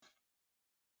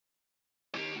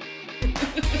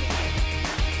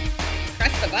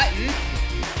button.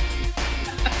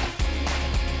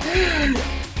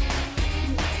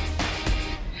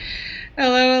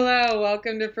 Hello.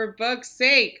 Welcome to For Book's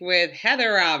Sake with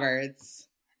Heather Roberts.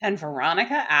 And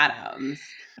Veronica Adams.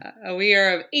 We are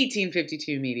of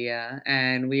 1852 Media,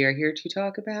 and we are here to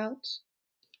talk about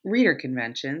reader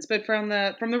conventions, but from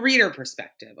the reader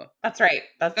perspective. That's right.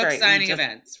 Book signing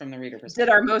events from the reader perspective.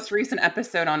 Did our most recent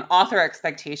episode on author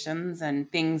expectations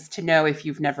and things to know if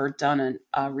you've never done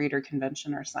a reader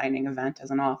convention or signing event as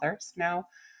an author. So now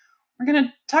we're going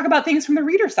to talk about things from the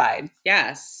reader side.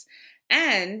 Yes.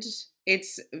 And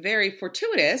it's very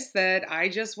fortuitous that I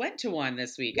just went to one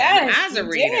this weekend as a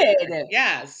reader. Did.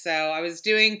 Yeah, so I was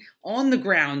doing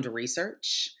on-the-ground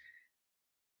research.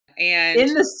 And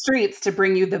in the streets to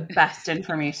bring you the best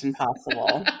information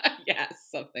possible. Yes,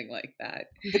 something like that.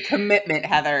 The commitment,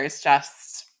 Heather, is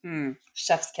just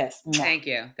chef's kiss. Thank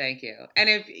you. And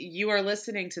if you are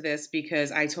listening to this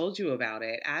because I told you about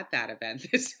it at that event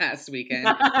this past weekend,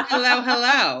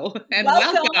 hello, and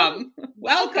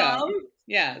welcome.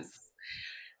 Yes.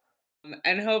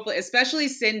 And hopefully, especially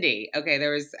Cindy. Okay,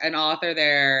 there was an author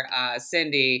there,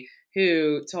 Cindy,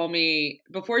 who told me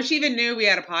before she even knew we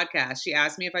had a podcast, she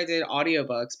asked me if I did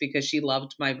audiobooks because she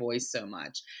loved my voice so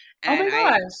much. And oh my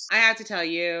gosh. I have to tell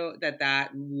you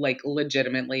that like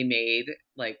legitimately made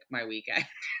like my weekend.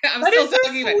 I'm still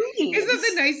talking about it. Isn't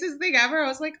that the nicest thing ever? I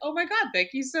was like, oh my God, thank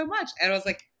you so much. And I was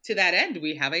like, to that end,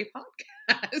 we have a podcast.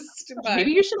 But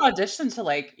maybe you should audition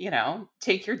to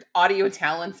take your audio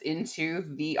talents into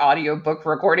the audiobook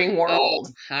recording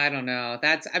world. I don't know.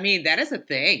 That is a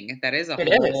thing. That is a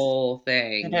whole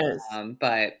thing. It is.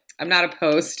 But I'm not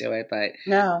opposed to it, but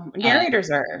no, narrators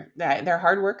they're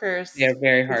hard workers. They're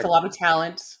very hard. It's a lot of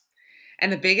talent.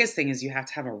 And the biggest thing is you have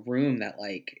to have a room that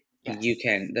you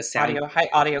can, the sound, high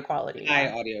audio quality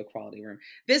room.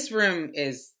 This room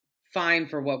is fine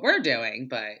for what we're doing,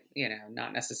 but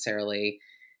not necessarily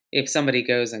if somebody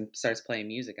goes and starts playing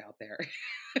music out there.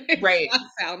 Right. Not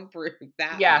soundproof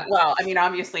that much. Well, I mean,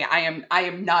 obviously I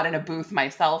am not in a booth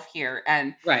myself here,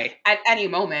 and right. At any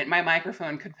moment my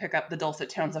microphone could pick up the dulcet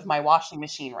tones of my washing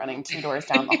machine running 2 doors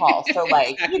down the hall. So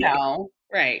Exactly.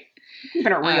 Right.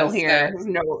 Keeping it real here. There's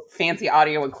no fancy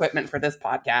audio equipment for this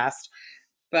podcast.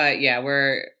 But yeah,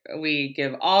 we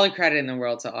give all the credit in the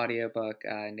world to audiobook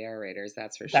narrators,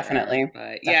 that's for sure. Definitely.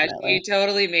 But yeah, you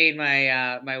totally made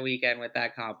my my weekend with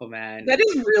that compliment. That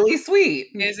is really sweet.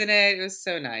 Isn't it? It was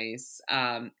so nice.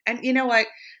 And you know what?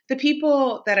 The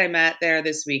people that I met there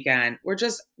this weekend were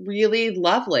just really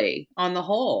lovely on the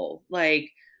whole.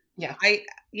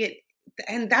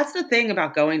 And that's the thing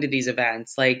about going to these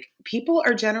events. Like, people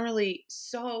are generally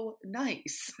so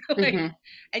nice.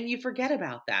 And you forget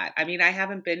about that. I mean, I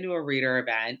haven't been to a reader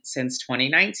event since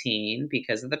 2019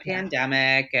 because of the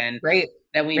pandemic. And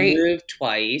then we moved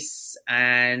twice.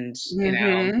 And,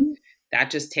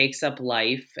 that just takes up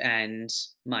life and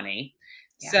money.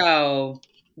 Yeah. So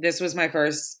this was my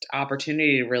first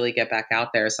opportunity to really get back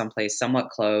out there someplace somewhat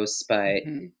close, but...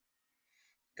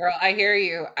 Girl, I hear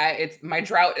you. My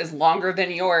drought is longer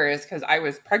than yours because I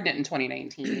was pregnant in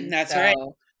 2019. That's right.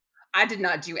 I did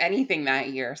not do anything that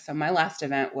year. So my last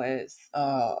event was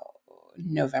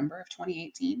November of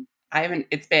 2018.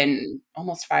 It's been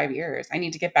almost 5 years. I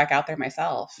need to get back out there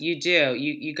myself. You do.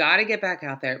 You got to get back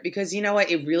out there because you know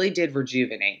what? It really did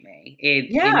rejuvenate me.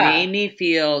 It made me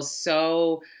feel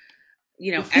so,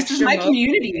 this is my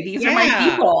community. These are my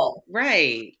people.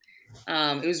 Right.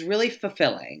 It was really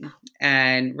fulfilling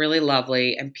and really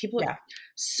lovely, and people are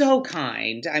so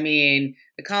kind. I mean,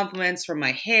 the compliments from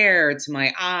my hair to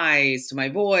my eyes to my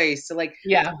voice to people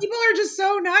are just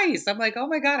so nice. I'm like, oh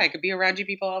my God, I could be around you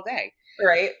people all day.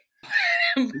 Right.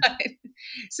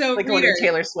 So going to a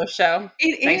Taylor Swift show.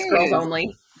 Nice girls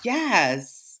only.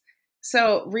 Yes.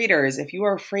 So readers, if you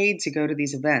are afraid to go to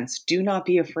these events, do not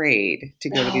be afraid to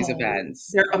go to these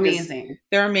events. They're amazing.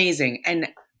 They're amazing. And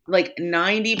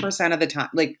 90% of the time,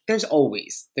 there's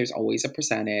always a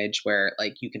percentage where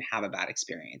you can have a bad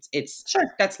experience.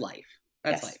 That's life.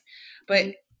 That's life.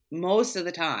 But most of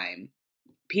the time,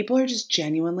 people are just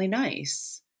genuinely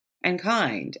nice and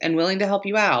kind and willing to help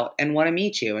you out and want to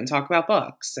meet you and talk about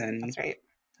books and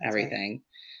everything.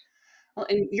 Well,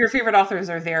 and your favorite authors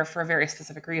are there for a very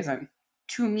specific reason,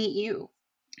 to meet you.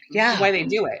 Yeah. That's why they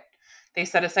do it. They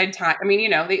set aside time. I mean,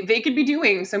 they could be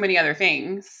doing so many other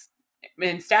things.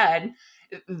 Instead,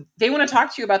 they want to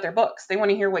talk to you about their books. They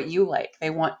want to hear what you like. They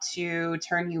want to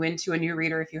turn you into a new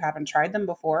reader if you haven't tried them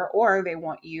before, or they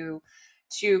want you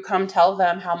to come tell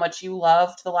them how much you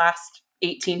loved the last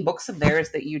 18 books of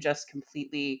theirs that you just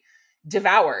completely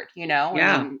devoured, I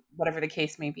mean, whatever the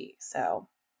case may be. So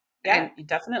Yeah, And you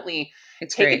definitely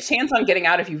it's take a great. chance on getting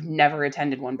out if you've never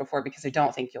attended one before, because I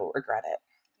don't think you'll regret it.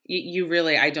 You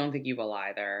really, I don't think you will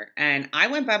either. And I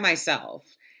went by myself.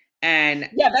 And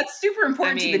Yeah, that's super I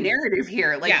important to the mean, narrative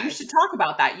here. Like, you should yes, talk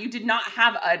about that. You did not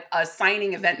have a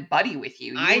signing event buddy with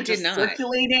you. You I were did just not.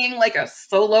 circulating like a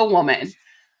solo woman.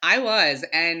 I was.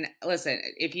 And listen,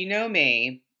 if you know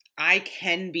me, I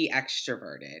can be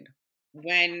extroverted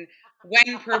when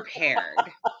prepared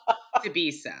to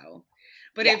be so.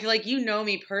 But Yeah. if like you know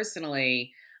me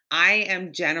personally, I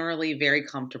am generally very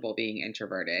comfortable being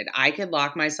introverted. I could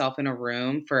lock myself in a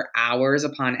room for hours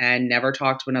upon end, never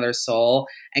talk to another soul,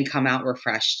 and come out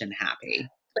refreshed and happy.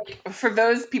 Like, for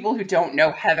those people who don't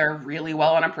know Heather really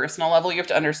well on a personal level, you have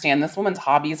to understand this woman's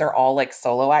hobbies are all like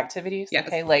solo activities. Yes.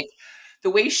 Okay. Like, the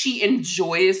way she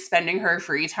enjoys spending her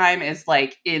free time is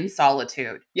like in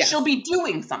solitude. She'll Yes. be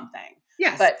doing something,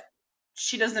 Yes. but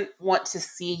she doesn't want to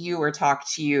see you or talk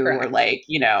to you or Correct. like,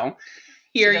 she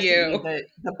Hear doesn't need you.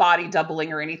 the body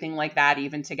doubling or anything like that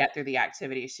even to get through the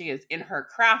activity. She is in her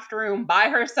craft room by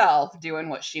herself doing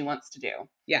what she wants to do.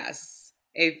 Yes.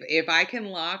 If I can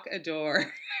lock a door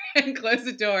and close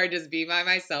a door and just be by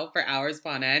myself for hours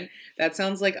upon end, that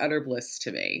sounds like utter bliss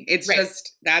to me. It's Right.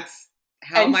 just that's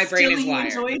how And my brain still is you wired.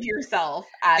 enjoyed yourself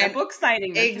at a And book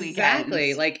signing this weekend.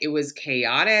 exactly, like it was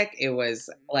chaotic. It was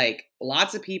like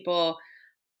lots of people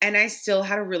and I still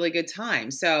had a really good time.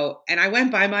 So, and I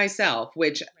went by myself,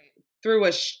 which Right. threw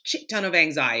a shit ton of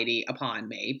anxiety upon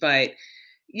me, but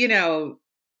you know,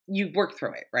 you work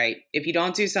through it, right? If you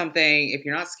don't do something, if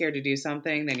you're not scared to do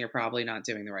something, then you're probably not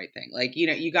doing the right thing. Like,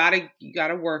 you got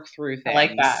to work through I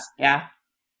like that. things. Yeah.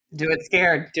 Do it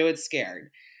scared. Do it scared.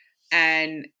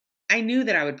 And I knew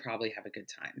that I would probably have a good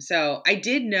time. So, I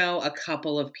did know a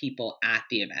couple of people at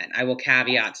the event. I will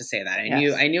caveat to say that.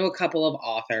 Yes. I knew a couple of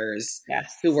authors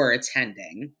Yes. who were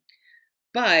attending,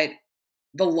 but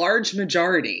the large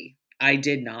majority I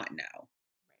did not know.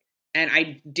 And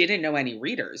I didn't know any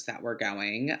readers that were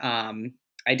going.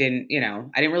 I didn't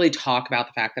really talk about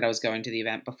the fact that I was going to the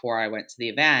event before I went to the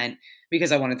event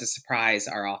because I wanted to surprise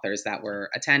our authors that were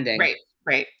attending. Right.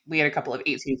 Right. We had a couple of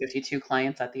 1852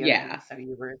 clients at the event, Yeah. so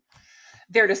you were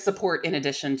there to support in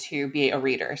addition to be a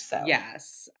reader. So,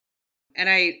 Yes.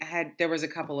 And there was a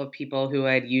couple of people who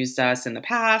had used us in the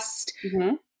past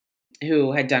mhm.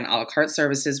 who had done a la carte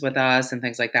services with us and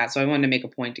things like that. So I wanted to make a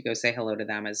point to go say hello to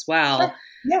them as Sure. well.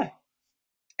 Yeah.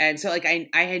 And so like I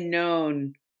had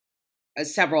known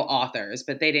several authors,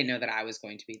 but they didn't know that I was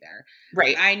going to be there. But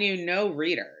Right. I knew no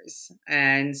readers.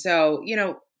 And so,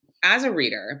 as a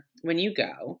reader, when you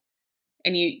go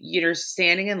and you're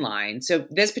standing in line, so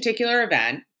this particular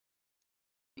event,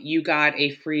 you got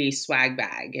a free swag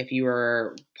bag if you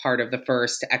were part of the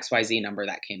first XYZ number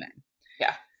that came in.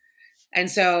 Yeah. And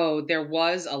so there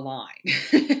was a line.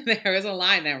 There was a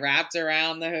line that wrapped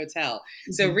around the hotel.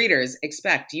 So Mhm. readers,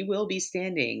 expect you will be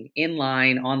standing in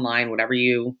line, online, whatever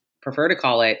you prefer to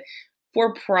call it,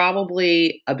 for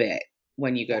probably a bit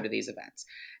when you go Yeah. to these events.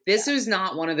 This Yeah. was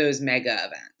not one of those mega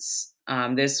events.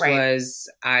 This Right.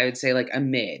 was, I would say, like a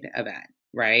mid event,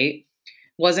 right?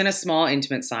 Wasn't a small,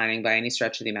 intimate signing by any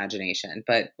stretch of the imagination,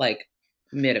 but like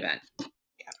mid event. Yeah.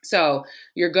 So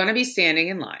you're going to be standing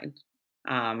in line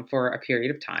for a period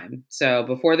of time. So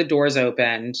before the doors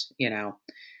opened,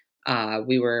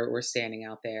 we were standing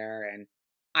out there, and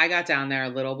I got down there a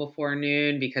little before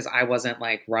noon because I wasn't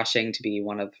like rushing to be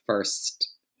one of the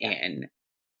first Yeah. in.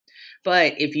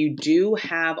 But if you do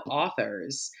have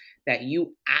authors that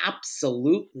you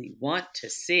absolutely want to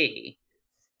see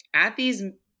at these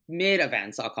mid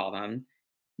events, I'll call them,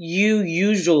 you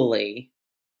usually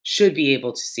should be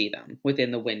able to see them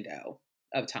within the window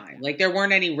of time. Yeah. Like there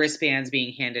weren't any wristbands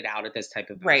being handed out at this type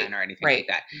of Right. event or anything like Right.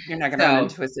 that. You're not going to run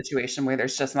So, into a situation where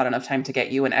there's just not enough time to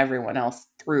get you and everyone else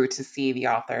through to see the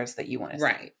authors that you want to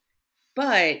right. see.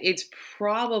 But it's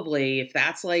probably, if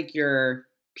that's like your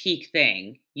peak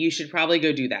thing, you should probably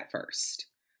go do that first.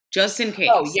 Just in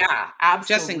Oh, case. yeah,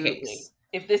 Just in absolutely. case.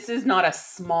 If this is not a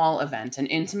small event, an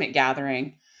intimate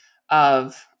gathering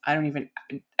of, I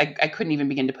couldn't even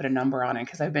begin to put a number on it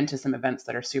because I've been to some events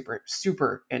that are super,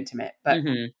 super intimate. But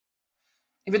Hmm.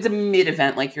 if it's a mid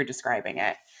event like you're describing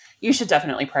it, you should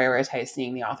definitely prioritize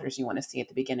seeing the authors you want to see at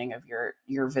the beginning of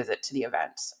your visit to the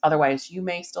event. Otherwise, you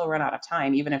may still run out of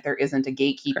time, even if there isn't a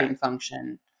gatekeeping Correct.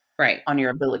 function Right. on your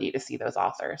ability to see those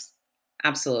authors.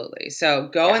 Absolutely. So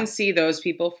go Yeah. and see those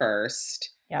people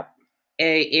first. Yep.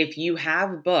 If you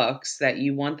have books that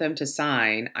you want them to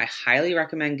sign, I highly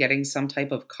recommend getting some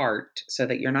type of cart so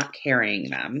that you're not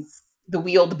carrying them. The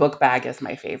wheeled book bag is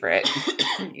my favorite.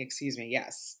 Excuse me.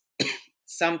 Yes.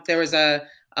 There was I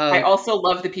a also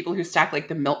love the people who stack like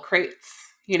the milk crates.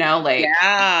 like,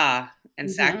 Yeah. And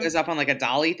Sack mhm. goes up on like a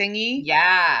dolly thingy.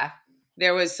 Yeah.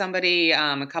 There was somebody,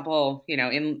 a couple,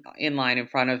 in line in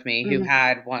front of me who Mhm.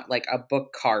 had one like a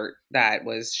book cart that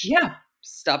was Yeah.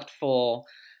 stuffed full,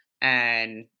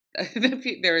 and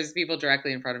there was people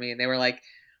directly in front of me, and they were like,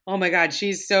 "Oh my god,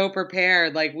 she's so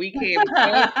prepared! Like we came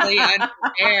totally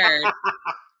unprepared."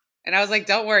 And I was like,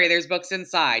 "Don't worry, there's books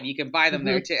inside. You can buy them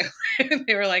there Mhm. too." And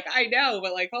they were like, "I know,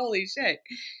 but like, holy shit!"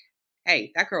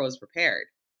 Hey, that girl was prepared.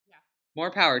 Yeah.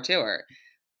 More power to her.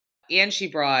 And she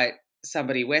brought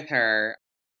somebody with her,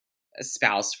 a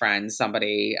spouse, friend,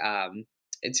 somebody,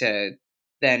 to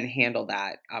then handle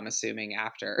that, I'm assuming,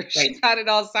 after she Right. got it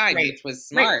all signed, Right. which was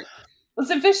Right. smart. Well,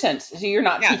 it's efficient. So you're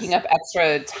not taking Yes, up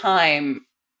extra time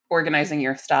organizing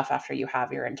your stuff after you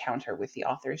have your encounter with the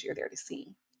authors you're there to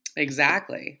see.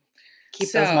 exactly.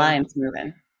 Keep those So, lines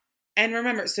moving. and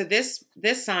remember, so this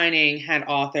signing had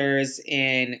authors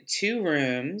in 2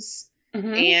 rooms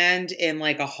Mhm. and in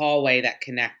like a hallway that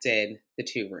connected the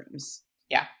 2 rooms.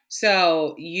 Yeah.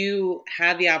 So you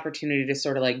had the opportunity to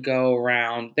sort of like go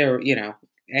around there,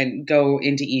 and go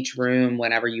into each room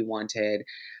whenever you wanted,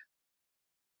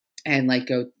 and like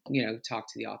go, talk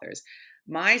to the authors.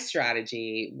 My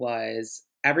strategy was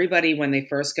everybody, when they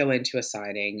first go into a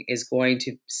signing, is going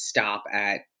to stop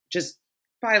at, just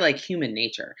by like human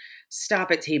nature,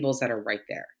 stop at tables that are right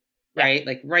there, Yeah. right?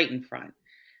 Like right in front.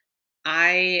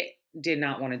 I did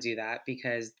not want to do that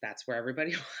because that's where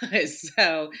everybody was.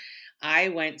 So I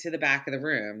went to the back of the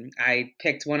room. I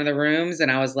picked one of the rooms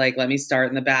and I was like, let me start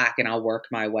in the back and I'll work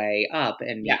my way up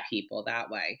and Yeah. meet people that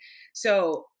way.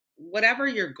 So, whatever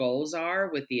your goals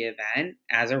are with the event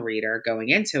as a reader going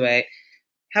into it,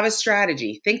 have a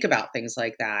strategy. Think about things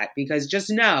like that, because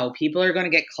just know people are going to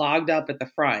get clogged up at the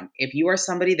front. If you are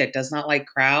somebody that does not like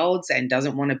crowds and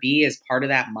doesn't want to be as part of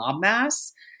that mob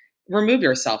mass, remove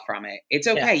yourself from it. It's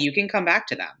okay. Yes. You can come back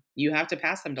to them. You have to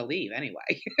pass them to leave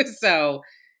anyway. So,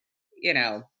 you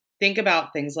know, think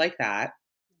about things like that.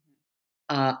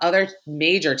 Other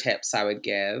major tips I would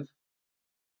give: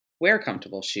 wear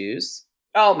comfortable shoes.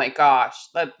 Oh my gosh.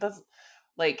 That's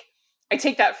like, I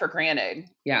take that for granted.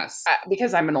 Yes.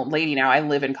 Because I'm an old lady now, I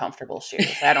live in comfortable shoes.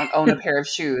 I don't own a pair of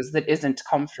shoes that isn't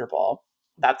comfortable.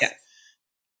 That's Yes.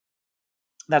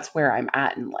 that's where I'm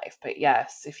at in life. But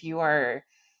yes, if you are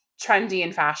trendy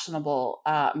and fashionable,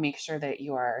 make sure that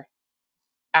you are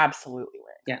absolutely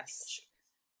wearing comfortable Yes. shoes.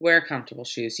 Wear comfortable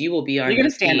shoes. You will be You're on going your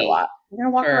to stand a feet lot. You're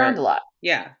going to walk around for, a lot.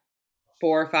 yeah,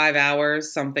 4 or 5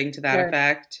 hours, something to that There,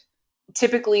 effect.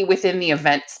 typically within the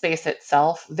event space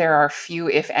itself, there are few,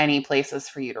 if any, places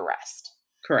for you to rest.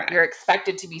 You're Correct.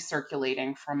 expected to be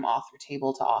circulating from author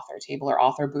table or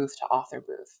author booth to author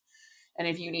booth. And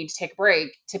if you need to take a break,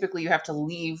 typically you have to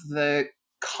leave the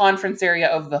conference area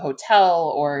of the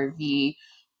hotel or the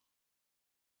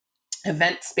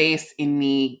event space in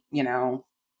the,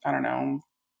 I don't know,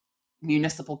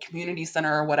 municipal community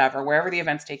center or whatever, wherever the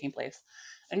event's taking place,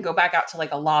 and go back out to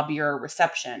like a lobby or a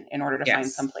reception in order to find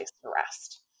some Yes. place to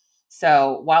rest.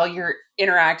 So while you're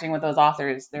interacting with those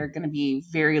authors, there are going to be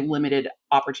very limited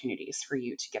opportunities for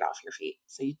you to get off your feet.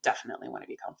 So you definitely want to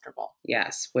be comfortable.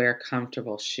 Yes. Wear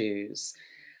comfortable shoes.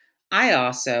 I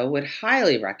also would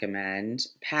highly recommend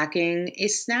packing a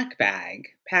snack bag,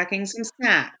 packing some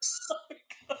snacks.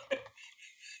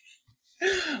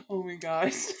 Oh my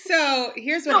gosh. So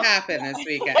here's what happened this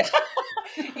weekend.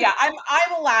 Yeah,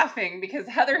 I'm laughing because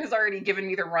Heather has already given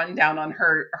me the rundown on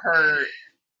her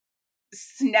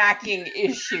snacking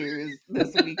issues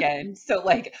this weekend. So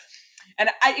like, and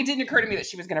it didn't occur to me that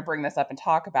she was going to bring this up and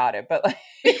talk about it, but like,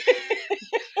 I feel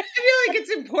like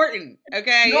it's important.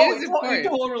 Okay, no, it is it important.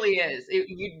 totally is.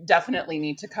 You definitely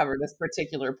need to cover this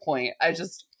particular point. I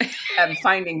just am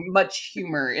finding much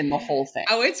humor in the whole thing.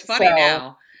 Oh, it's funny So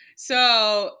now.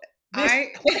 So this,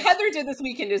 I what Heather did this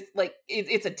weekend is like,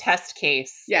 it's a test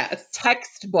case, yes,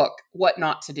 textbook, what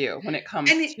not to do when it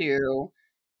comes and to here's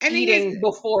eating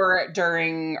before,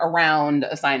 during, around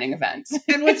a signing event.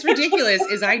 and what's ridiculous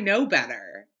is I know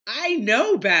better. I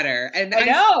know better, and I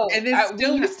know. and this We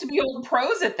still used to be old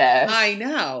pros at I this.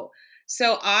 know.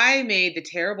 So I made the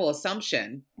terrible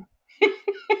assumption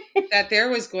that there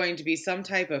was going to be some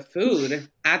type of food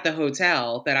at the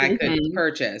hotel that I could Mhm.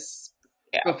 purchase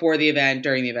Yeah. before the event,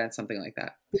 during the event, something like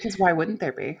that. Because why wouldn't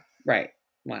there be? Right.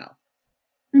 Wow.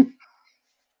 Hmm.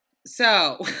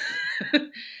 So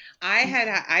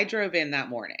I drove in that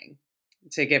morning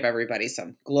to give everybody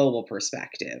some global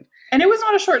perspective. And it was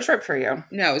not a short trip for you.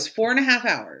 No, it was 4.5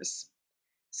 hours.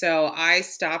 So I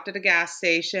stopped at a gas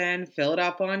station, filled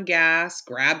up on gas,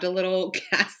 grabbed a little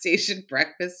gas station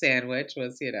breakfast sandwich,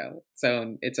 was,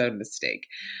 its own mistake.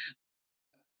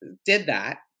 Did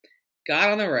that, got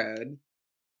on the road,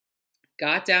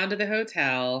 got down to the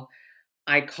hotel.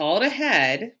 I called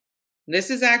ahead. This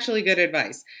is actually good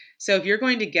advice. So if you're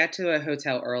going to get to a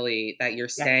hotel early that you're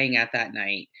Yeah. staying at that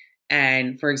night,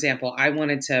 and for example, I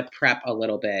wanted to prep a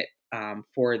little bit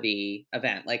for the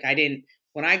event. Like I didn't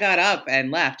when I got up and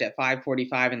left at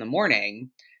 5:45 in the morning.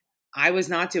 I was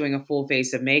not doing a full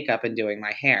face of makeup and doing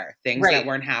my hair, things that Right.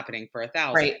 weren't happening for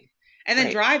 1,000. Right. And then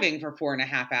Right. driving for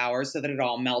 4.5 hours so that it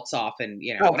all melts off and,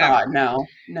 Oh God, whatever. no.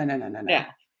 No, no, no, no, no.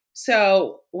 Yeah.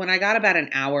 So when I got about an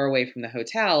hour away from the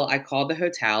hotel, I called the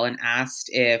hotel and asked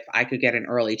if I could get an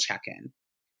early check in.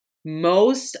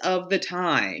 Most of the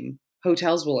time,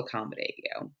 hotels will accommodate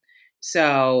you.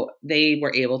 So they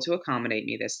were able to accommodate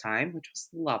me this time, which was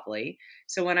lovely.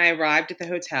 So when I arrived at the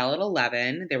hotel at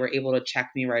 11, they were able to check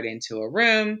me right into a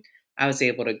room. I was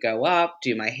able to go up,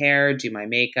 do my hair, do my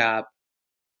makeup,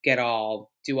 do all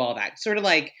that. Sort of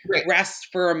like Right. rest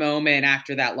for a moment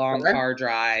after that long Sure. car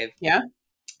drive. Yeah.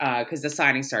 Because the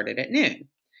signing started at noon.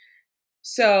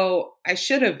 So I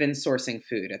should have been sourcing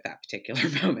food at that particular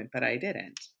moment, but I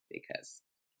didn't because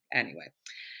anyway.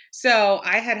 So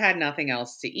I had nothing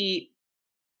else to eat.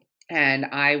 And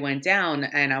I went down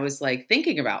and I was like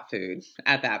thinking about food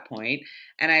at that point.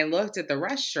 And I looked at the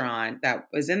restaurant that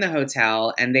was in the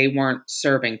hotel and they weren't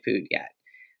serving food yet.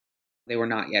 They were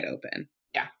not yet open.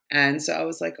 Yeah. And so I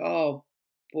was like, oh,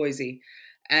 Boise.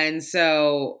 And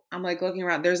so I'm like looking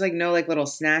around. There's like no like little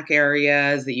snack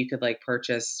areas that you could like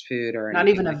purchase food or Not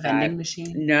anything even a like that. vending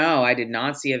machine. No, I did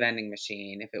not see a vending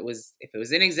machine. If it was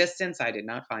in existence, I did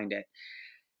not find it.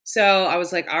 So I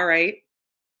was like, all right,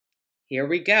 here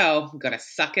we go. I'm gonna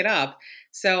suck it up.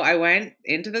 So I went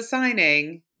into the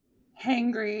signing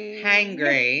Hangry.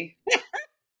 hangry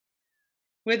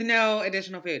with no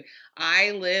additional food.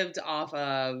 I lived off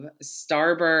of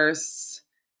Starburst,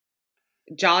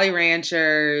 Jolly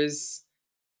Ranchers,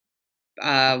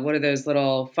 what are those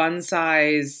little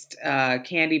fun-sized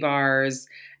candy bars,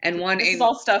 and one This is in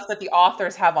all stuff that the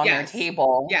authors have on their yes,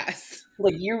 table. yes,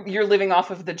 Like you're living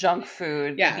off of the junk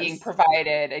food being yes,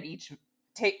 provided at each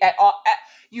take at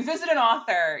you visit an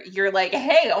author, you're like,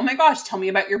 hey, oh my gosh, tell me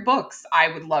about your books. I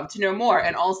would love to know more.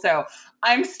 And also,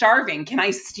 I'm starving. Can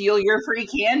I steal your free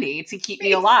candy to keep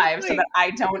me alive so that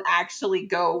basically, I don't actually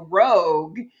go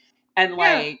rogue and yeah.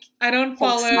 like I don't Hulk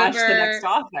fall smash the next over.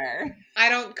 author? I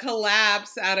don't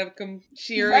collapse out of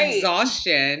sheer Right.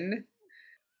 exhaustion.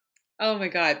 Oh my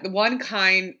god, the one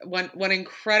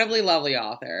incredibly lovely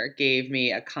author gave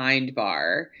me a kind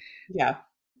bar Yeah.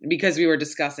 because we were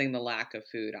discussing the lack of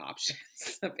food options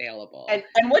available.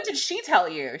 And what did she tell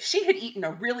you? She had eaten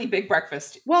a really big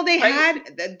breakfast, Well, they right?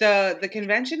 had the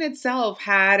convention itself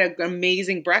had an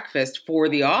amazing breakfast for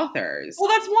the authors. Well,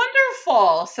 that's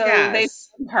wonderful. So they Yes.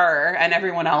 knew her and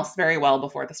everyone else very well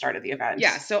before the start of the event.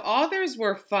 Yeah, so authors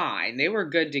were fine. They were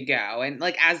good to go and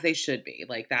like as they should be.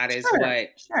 Like that is Sure, what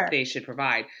sure. they should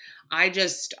provide. I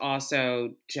just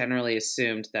also generally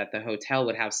assumed that the hotel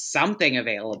would have something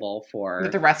available That for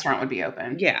the restaurant would be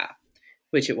open. yeah,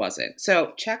 which it wasn't.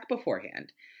 So check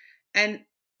beforehand. And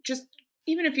just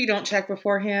even if you don't check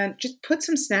beforehand, just put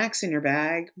some snacks in your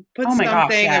bag. Put Oh my gosh,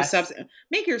 something of yes. substance.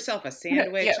 Make yourself a Yeah.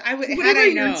 sandwich. I would had Whatever I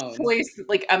your known. choice,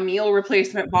 like a meal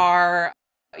replacement bar,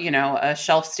 a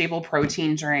shelf stable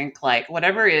protein drink, like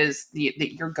whatever is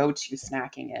that your go to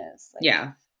snacking is. Like,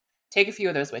 Yeah. take a few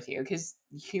of those with you because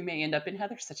you may end up in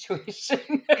Heather's situation.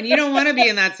 And you don't want to be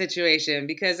in that situation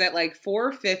because at like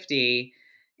 4:50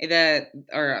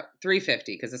 or 3:50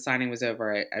 because the signing was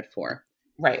over at 4.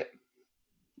 Right.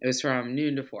 It was from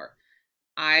noon to 4.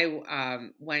 I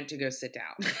went to go sit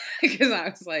down because I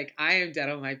was like, I am dead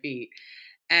on my feet.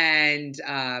 And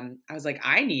I was like,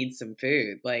 I need some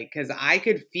food, like, because I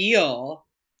could feel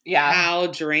Yeah. how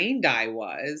drained I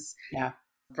was Yeah.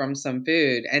 from some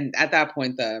food. And at that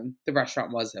point, the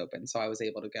restaurant was open, so I was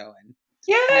able to go and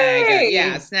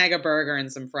Yay! snag a burger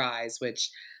and some fries,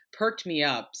 which perked me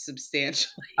up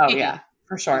substantially. Oh yeah,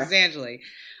 for sure. Substantially.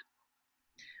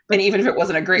 And But even if it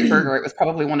wasn't a great burger, it was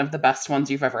probably one of the best ones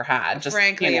you've ever had. Just,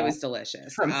 frankly, it was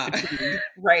delicious. from fatigue.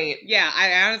 Right. Yeah,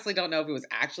 I honestly don't know if it was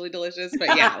actually delicious,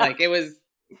 but yeah, like it was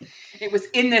It was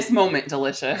in this moment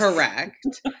delicious.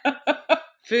 correct.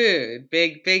 Food,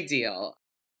 big deal.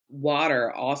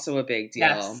 Water, also a big deal.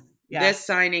 Yes. Yeah. This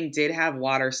signing did have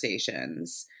water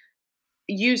stations.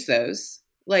 Use those.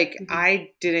 Like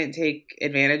I didn't take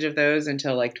advantage of those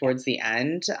until like towards the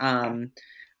end.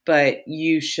 But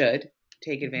you should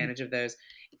take advantage of those.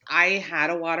 I had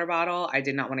a water bottle. I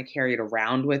did not want to carry it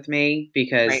around with me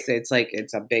because Right. it's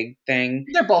a big thing.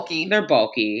 They're bulky. They're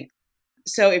bulky.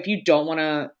 So if you don't want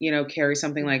to, carry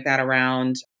something like that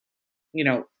around,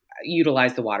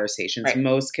 utilize the water stations. Right.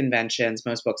 Most conventions,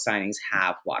 most book signings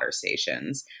have water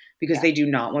stations because Yeah. they do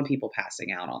not want people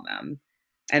passing out on them.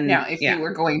 Now, And if you yeah,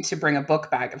 were going to bring a book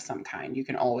bag of some kind, you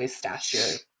can always stash your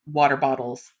water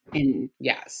bottles in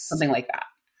yes. something like that,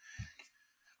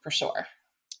 for sure.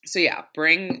 So yeah,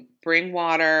 bring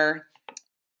water,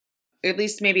 at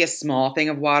least maybe a small thing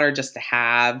of water just to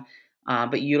have,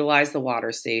 but utilize the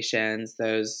water stations.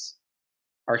 Those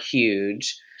are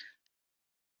huge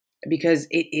because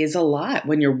it is a lot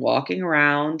when you're walking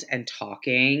around and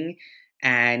talking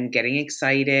and getting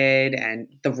excited, and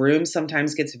the room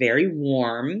sometimes gets very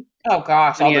warm Oh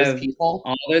gosh, when all you those have people.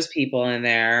 all those people in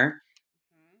there.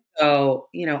 So,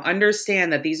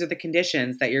 understand that these are the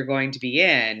conditions that you're going to be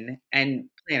in and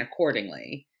plan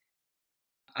accordingly.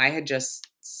 I had just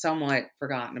somewhat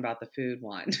forgotten about the food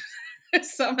one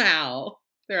somehow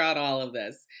throughout all of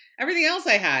this. Everything else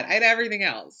I had everything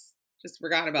else. Just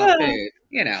forgotten about Uh, food.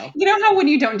 you know how when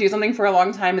you don't do something for a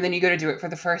long time and then you go to do it for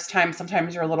the first time,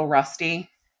 sometimes you're a little rusty?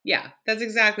 Yeah, that's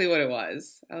exactly what it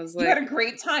was. I was You had like, a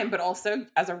great time, but also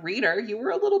as a reader, you were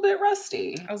a little bit I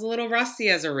rusty. was a little rusty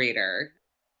as a reader.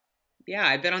 Yeah,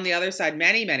 I've been on the other side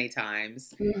many, many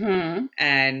times Mm-hmm.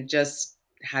 and just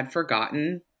had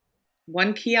forgotten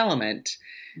one key element.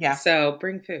 Yeah. So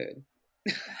bring food.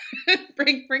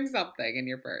 bring something in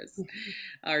your purse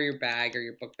or your bag or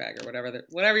your book bag or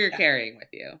whatever you're Yeah. carrying with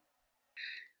you.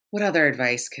 What other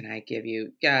advice can I give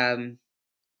you?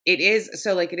 It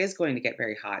is going to get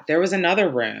very hot. There was another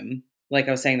room, like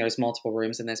I was saying, there was multiple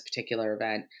rooms in this particular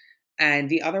event, and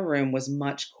the other room was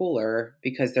much cooler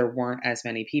because there weren't as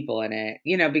many people in it.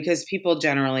 Because people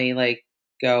generally like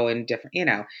go in different.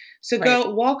 So Right.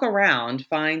 go walk around,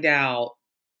 find out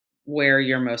where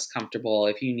you're most comfortable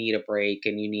if you need a break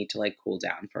and you need to like cool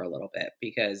down for a little bit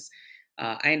because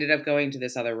I ended up going to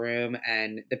this other room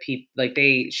and the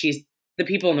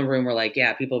people in the room were like,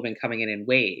 yeah, people have been coming in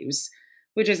waves,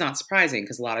 which is not surprising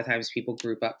because a lot of times people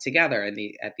group up together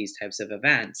at these types of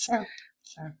events. Sure.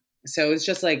 Sure. So it's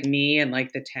just like me and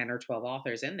like the 10 or 12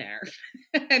 authors in there.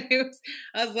 And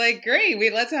I was like, great,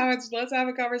 let's have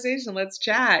a conversation, let's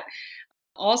chat.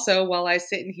 Also, while I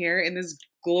sit in here in this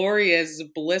glorious,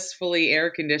 blissfully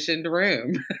air-conditioned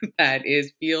room that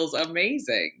is feels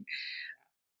amazing.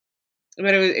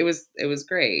 But it was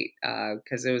great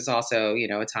because it was also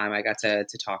a time I got to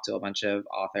talk to a bunch of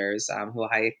authors who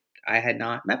I had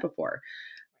not met before.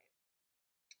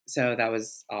 So that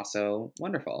was also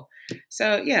wonderful.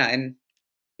 So yeah, and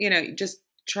just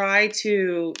try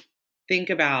to think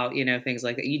about things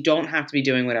like that. You don't have to be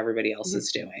doing what everybody else Mhm.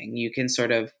 is doing. You can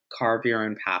sort of carve your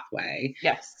own pathway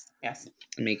Yes. Yes.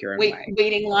 and make your own way.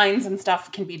 Waiting lines and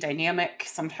stuff can be dynamic.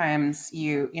 Sometimes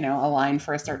a line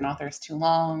for a certain author is too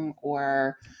long,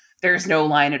 or there's no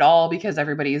line at all because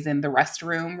everybody is in the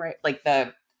restroom, right? Like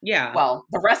Yeah.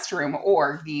 the restroom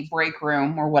or the break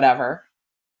room or whatever.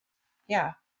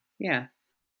 Yeah. Yeah.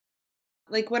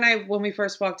 Like when we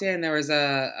first walked in, there was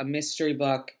a mystery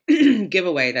book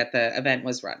giveaway that the event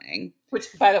was running. Which,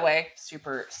 by the way,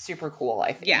 super, super cool,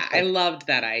 I Yeah, think. I Like, loved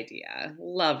that idea.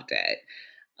 Loved it.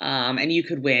 And you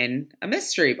could win a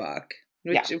mystery book,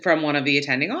 yeah, which from one of the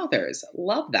attending authors.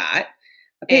 Love that.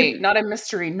 Okay, not a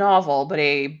mystery novel, but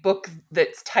a book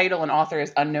that's title and author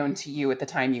is unknown to you at the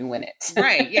time you win it.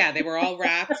 right. Yeah, they were all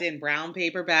wrapped in brown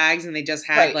paper bags and they just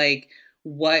had Right. like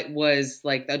what was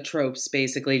like the tropes,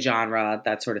 basically genre,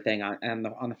 that sort of thing on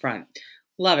the front.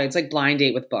 Love it. It's like blind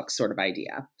date with books sort of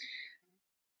idea.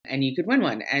 And you could win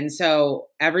one. And so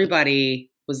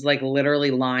everybody was like literally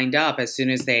lined up as soon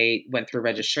as they went through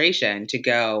registration to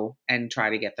go and try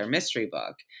to get their mystery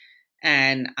book.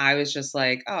 And I was just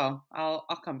like, oh, I'll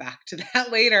come back to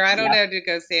that later. I don't Yeah. know to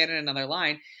go stand in another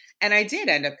line. And I did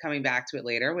end up coming back to it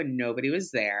later when nobody was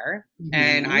there.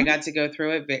 And I Mhm. got to go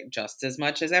through it just as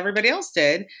much as everybody else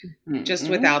did, just Mhm.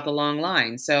 without the long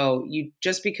line. So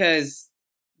just because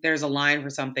there's a line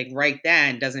for something right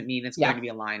then doesn't mean it's going Yeah. to be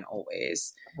a line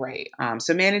always. Right.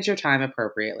 So manage your time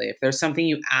appropriately. If there's something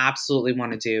you absolutely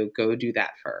want to do, go do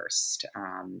that first,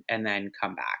 and then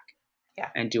come back Yeah.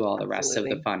 and do all the rest of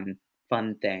the Absolutely.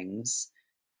 fun things.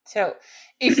 So,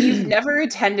 if you've never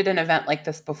attended an event like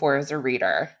this before as a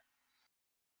reader,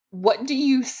 what do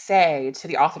you say to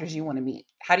the authors you want to meet?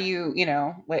 How do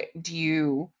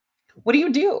what do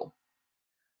you do?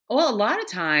 Well, a lot of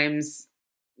times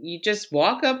you just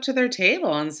walk up to their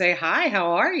table and say, "Hi,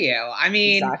 how are you?" I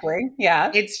mean, Exactly.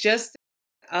 Yeah. it's just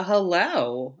a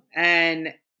hello,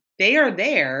 and they are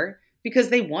there because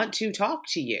they want to talk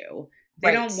to you. They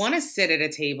Right. don't want to sit at a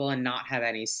table and not have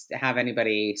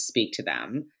anybody speak to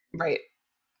them. Right.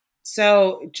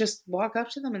 So just walk up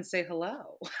to them and say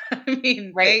hello. I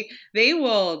mean, Right. they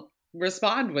will.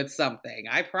 respond with something.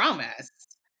 I promise.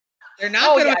 They're not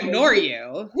Oh going yeah, to no, ignore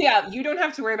you. yeah, you don't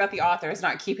have to worry about the authors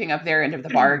not keeping up their end of the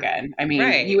bargain. I mean, you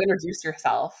Right. introduce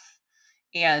yourself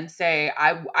and say,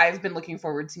 I've been looking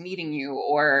forward to meeting you,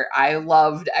 or I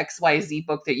loved XYZ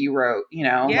book that you wrote,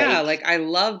 Yeah, like like I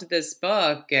loved this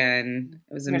book and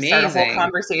it was you're gonna start a whole amazing.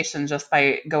 conversation just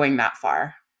by going that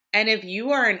far. And if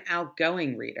you are an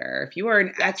outgoing reader, if you are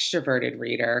an Yes. extroverted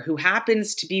reader who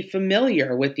happens to be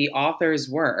familiar with the author's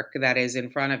work that is in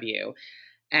front of you,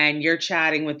 and you're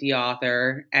chatting with the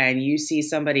author and you see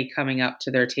somebody coming up to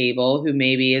their table who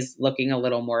maybe is looking a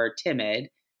little more timid,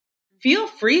 feel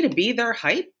Mhm. free to be their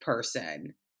hype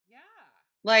person. Yeah.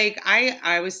 Like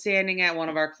I was standing at one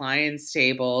of our clients'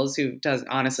 tables who does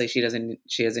honestly she doesn't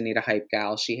need a hype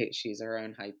gal. She's her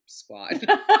own hype squad.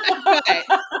 But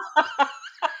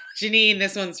Janine,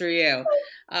 this one's for you.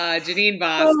 Janine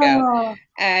Bosco.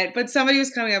 Oh. But somebody was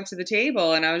coming up to the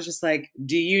table and I was just like,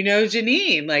 do you know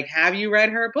Janine? Like, have you read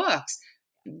her books?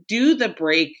 Do the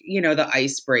break, the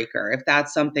icebreaker, if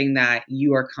that's something that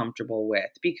you are comfortable with,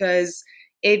 because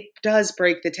it does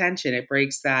break the tension. It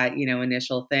breaks that,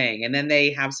 initial thing. And then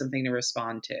they have something to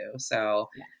respond to. So,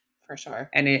 Yeah, for sure.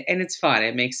 and it's fun.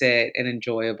 It makes it an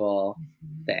enjoyable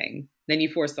Mhm. thing. Then you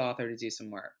force the author to do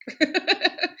some work.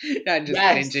 Not just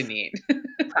and Yes.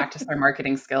 Janine. Practice their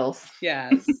marketing skills.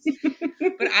 Yes.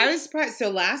 But I was surprised. So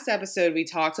last episode, we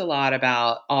talked a lot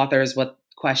about authors, what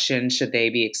questions should they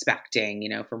be expecting,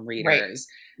 from Right. readers.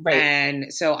 Right.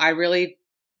 And so I really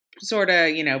sort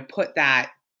of, put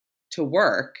that to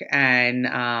work. And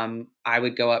I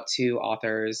would go up to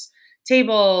authors'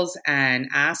 tables and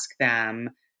ask them,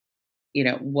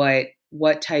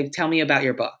 what type, tell me about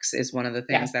your books is one of the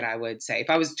Yeah. things that I would say. If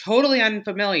I was totally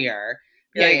unfamiliar,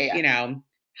 be Yeah, like, yeah, yeah.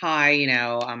 hi,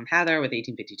 I'm Heather with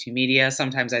 1852 Media.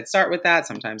 Sometimes I'd start with that,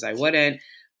 sometimes I wouldn't.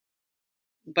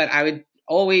 But I would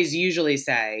always usually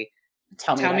say,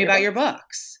 Tell me tell about me your about your books.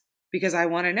 books because I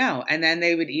want to know. And then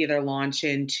they would either launch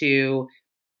into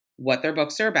what their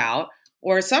books are about,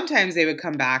 or sometimes they would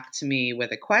come back to me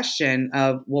with a question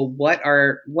of, well,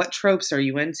 what tropes are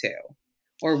you into?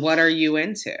 Or what are you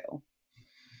into?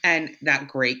 And that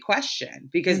great question,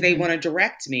 because they Mhm. want to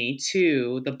direct me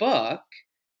to the book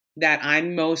that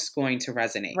I'm most going to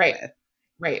resonate Right. with.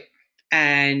 Right.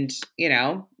 And,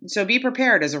 so be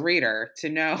prepared as a reader to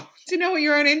know to know what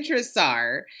your own interests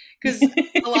are. Because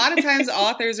a lot of times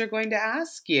authors are going to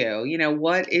ask you,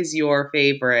 what is your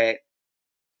favorite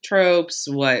tropes?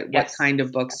 What Yes. kind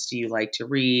of books do you like to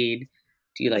read?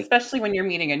 Do you like Especially when you're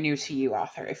meeting a new to you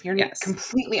author. If you're yes.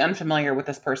 completely unfamiliar with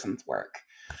this person's work,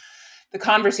 the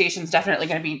conversation's definitely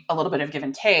going to be a little bit of give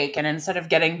and take. And instead of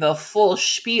getting the full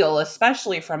spiel,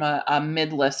 especially from a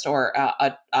mid list or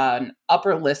an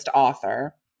upper list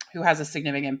author who has a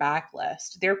significant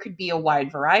backlist, there could be a wide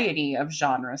variety of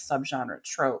genre, subgenre,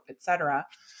 trope, etc.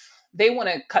 They want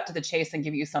to cut to the chase and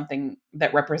give you something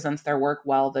that represents their work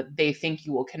well, that they think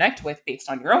you will connect with based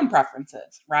on your own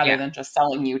preferences, rather Yeah, than just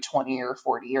selling you 20 or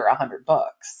 40 or 100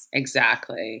 books.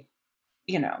 exactly.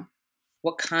 You know,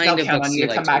 What they'll kind of count on books do you you to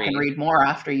like come to back and read? read more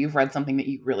after you've read something that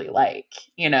you really like,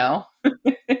 you know?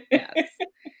 Yes.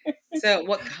 So,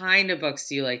 what kind of books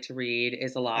do you like to read?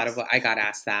 Is a lot of Yes. what I got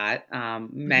asked that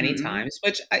many Mhm. times,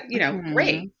 which great.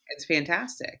 Mhm. It's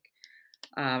fantastic.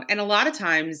 And a lot of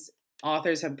times,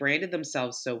 authors have branded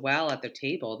themselves so well at the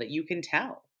table that you can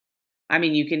tell. I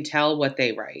mean, you can tell what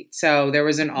they write. So there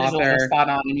was an Visuals are author, spot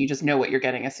on, and you just know what you're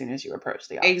getting as soon as you approach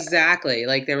the author. exactly.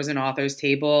 Like there was an author's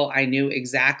table. I knew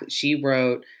exactly. She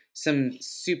wrote some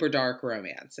super dark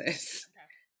romances. Okay.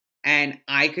 And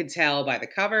I could tell by the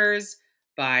covers,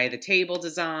 by the table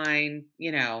design,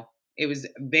 it was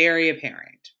very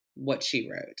apparent what she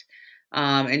wrote.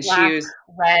 And she Black, was,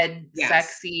 red, yes,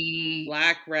 sexy,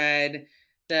 black, red,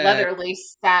 the, leather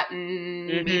lace satin,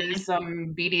 maybe mhm,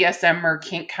 some BDSM or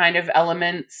kink kind of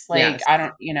elements. Like, yes, I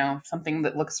don't, something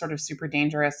that looks sort of super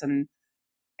dangerous and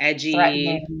edgy,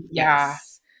 threatening. Yeah.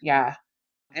 yes. Yeah.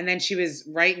 And then she was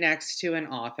right next to an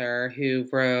author who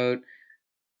wrote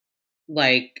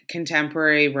like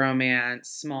contemporary romance,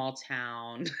 small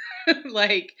town,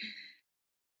 like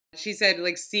she said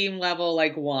like steam level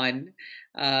like 1,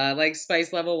 like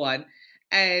spice level 1,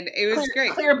 and it Clear, was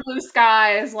great. clear blue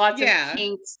skies, lots of Yeah.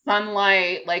 pink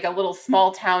sunlight, like a little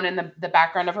small town in the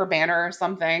background of her banner or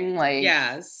something. Like,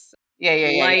 Yes. yeah, yeah,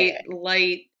 yeah, yeah,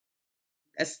 Light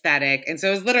aesthetic, and so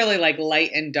it was literally like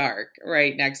light and dark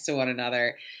right next to one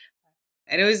another,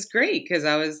 and it was great because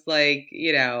I was like,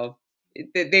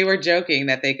 they were joking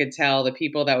that they could tell the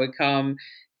people that would come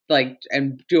like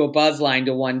and do a buzz line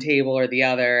to one table or the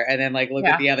other, and then like look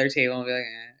at yeah. the other table and be like,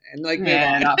 and like move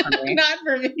Yeah, on. not for me. Not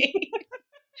for me.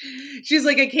 She's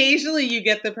like, occasionally you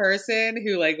get the person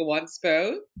who like wants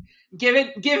both.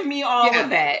 Give me all Yeah.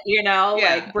 of it,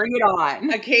 Yeah. like bring it on.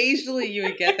 Occasionally you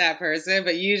would get that person,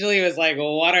 but usually it was like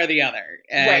one or the other.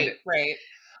 And Right, right.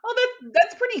 Oh,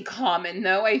 that's pretty common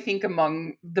though, I think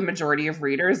among the majority of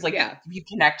readers. Like yeah. if you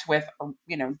connect with a,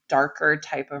 darker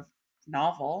type of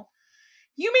novel,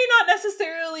 you may not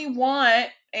necessarily want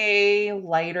a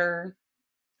lighter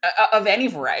of any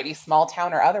variety, small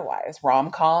town or otherwise,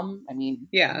 rom-com. I mean,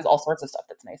 Yeah. there's all sorts of stuff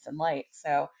that's nice and light.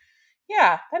 So,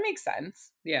 yeah, that makes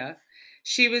sense. Yeah.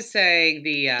 She was saying,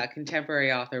 the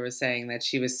contemporary author was saying that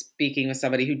she was speaking with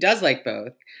somebody who does like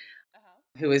both,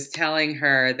 Uh-huh. who was telling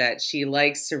her that she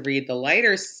likes to read the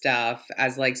lighter stuff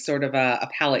as like sort of a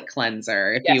palate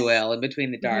cleanser, if you Yes. will, in between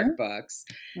the dark Mhm. books.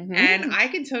 And Mhm. I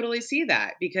can totally see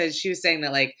that, because she was saying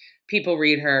that like people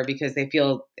read her because they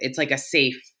feel it's like a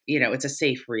safe, it's a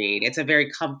safe read. It's a very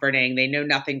comforting. They know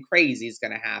nothing crazy is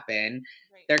going to happen.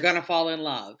 Right. They're going to fall in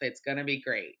love. It's going to be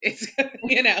great. It's,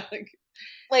 like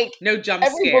Like no jump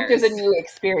every book is a scares. new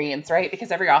experience, right?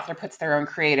 Because every author puts their own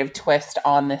creative twist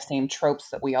on the same tropes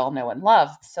that we all know and love.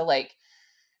 So like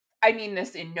I mean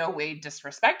this in no way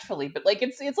disrespectfully, but like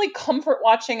it's like comfort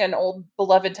watching an old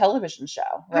beloved television show,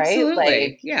 right? Like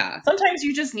Absolutely. Yeah. sometimes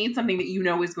you just need something that you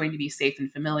know is going to be safe and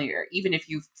familiar, even if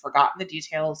you've forgotten the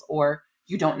details or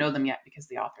you don't know them yet because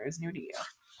the author is new to you.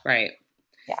 Right.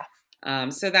 Yeah.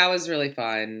 So that was really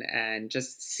fun, and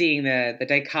just seeing the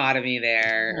dichotomy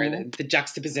there, or Mhm. the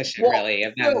juxtaposition, Well, really,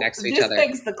 of them so next to each this other.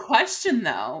 begs the question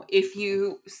though, if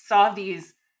you saw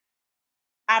these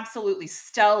absolutely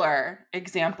stellar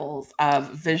examples of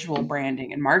visual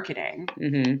branding and marketing,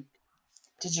 Hmm.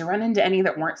 did you run into any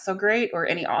that weren't so great, or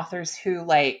any authors who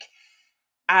like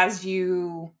as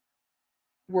you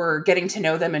were getting to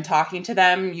know them and talking to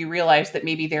them, you realized that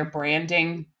maybe their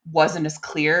branding wasn't as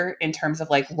clear in terms of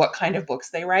like what kind of books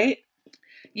they write?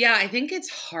 Yeah, I think it's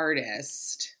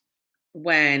hardest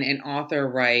when an author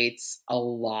writes a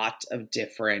lot of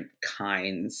different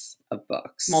kinds of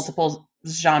books, Multiple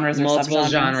genres or multiple subgenres?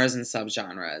 genres and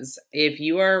subgenres. If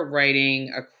you are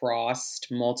writing across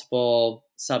multiple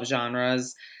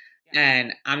subgenres, Yeah.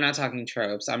 and I'm not talking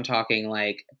tropes, I'm talking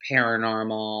like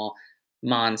paranormal,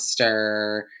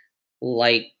 monster,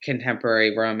 light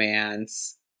contemporary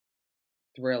romance,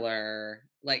 thriller,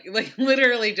 like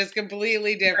literally just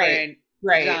completely Right. different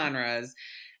Right. genres,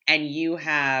 and you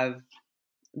have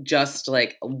just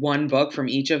like one book from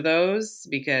each of those,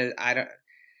 because I don't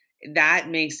that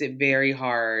makes it very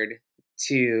hard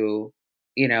to,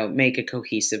 make a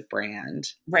cohesive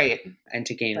brand Right. and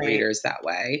to gain Right. readers that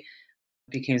way.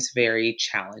 It becomes very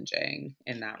challenging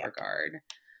in that Yeah. regard.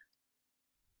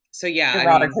 So yeah, I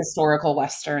Erotic mean, historical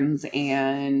westerns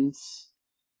and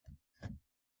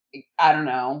I don't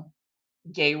know,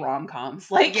 gay rom-coms.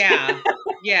 Like yeah.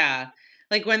 Yeah.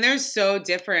 Like when they're so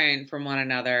different from one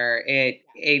another,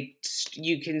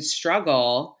 you can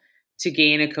struggle to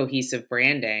gain a cohesive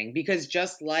branding, because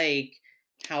just like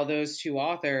how those two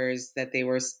authors, that they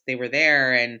were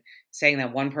there and saying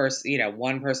that one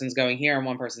person's going here and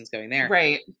one person's going there,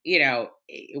 right.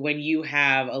 when you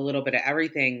have a little bit of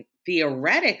everything,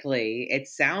 theoretically, it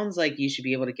sounds like you should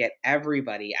be able to get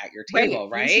everybody at your Right. table,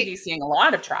 You should right? be seeing a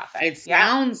lot of traffic. It Yeah.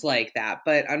 sounds like that,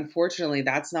 but unfortunately,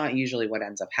 that's not usually what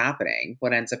ends up happening.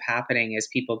 What ends up happening is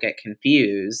people get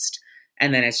confused,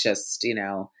 and then it's just,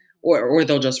 or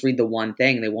they'll just read the one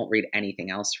thing. They won't read anything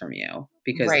else from you,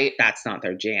 because Right. that's not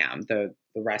their jam. The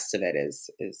rest of it is,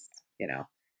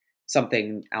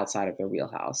 something outside of their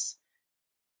wheelhouse.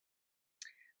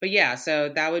 But yeah, so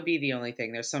that would be the only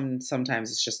thing.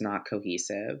 Sometimes it's just not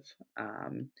cohesive.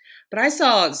 Um, but I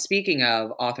saw, speaking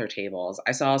of author tables,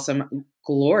 I saw some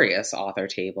glorious author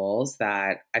tables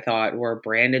that I thought were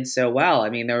branded so well. I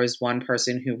mean, there was one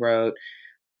person who wrote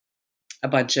a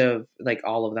bunch of, like,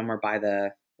 all of them were by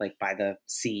the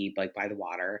sea, like by the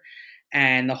water,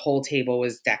 and the whole table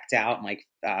was decked out in like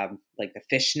the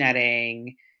fish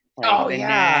netting, like Oh the yeah.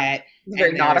 net, It's very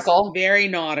and there was nautical. very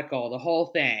nautical, the whole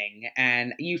thing,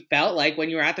 and you felt like when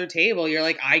you were at their table, you're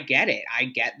like, I get it, I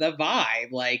get the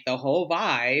vibe, like the whole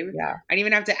vibe. Yeah. I didn't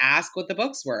even have to ask what the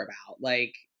books were about,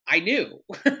 like I knew.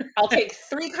 I'll take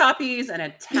 3 copies and a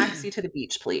taxi to the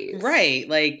beach, please. Right,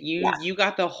 like Yeah. you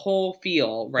got the whole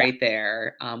feel Yeah. right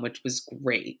there, which was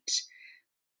great.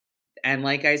 And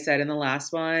like I said in the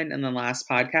last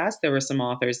podcast, there were some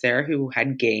authors there who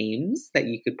had games that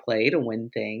you could play to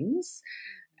win things.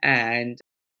 And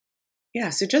yeah,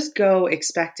 so just go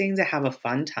expecting to have a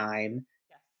fun time.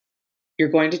 You're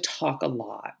going to talk a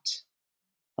lot,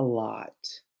 a lot.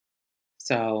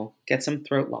 So get some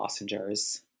throat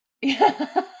lozenges. Yeah.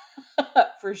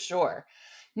 For sure.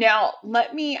 Now,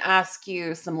 let me ask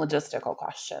you some logistical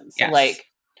questions. So, Yes. like,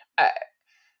 uh,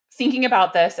 thinking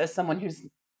about this as someone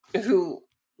who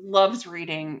loves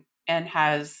reading and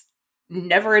has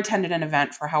never attended an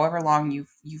event for however long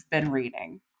you've been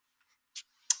reading,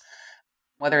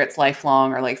 whether it's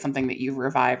lifelong or like something that you've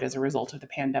revived as a result of the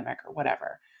pandemic or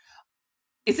whatever.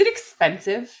 Is it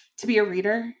expensive to be a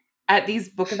reader at these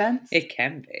book events? It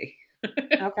can be.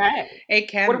 Okay. It What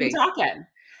can are we be. talking?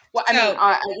 Well, I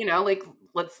mean, So, like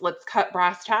let's cut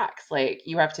brass tacks. Like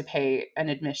you have to pay an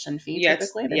admission fee yes,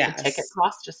 typically. There's a ticket yes.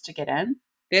 cost just to get in.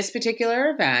 This particular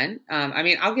event, I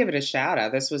mean, I'll give it a shout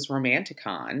out. This was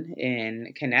Romanticon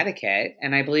in Connecticut,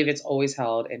 and I believe it's always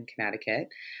held in Connecticut.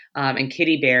 And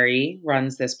Kitty Berry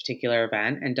runs this particular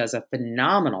event and does a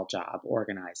phenomenal job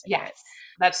organizing it. Yes.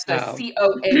 That's the So,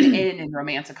 CONN in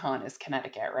Romanticon is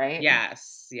Connecticut, right?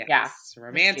 yes, Yeah. yes, That's cute.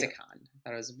 Romanticon.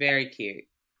 That was very cute.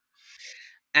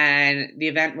 And the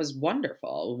event was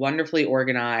wonderful, wonderfully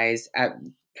organized.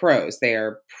 Pros, they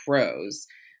are pros.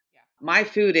 My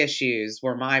food issues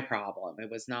were my problem.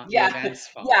 It was not the Yeah. event's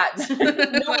Yeah. fault.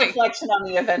 No Like, reflection on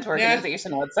the event no,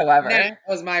 organization no, that whatsoever.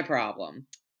 was my problem.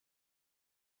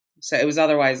 So it was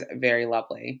otherwise very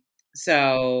lovely.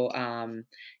 So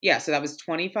yeah, so that was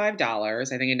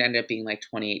 $25. I think it ended up being like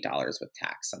 $28 with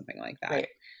tax, something like that. Right.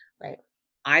 Right.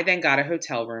 I then got a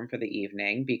hotel room for the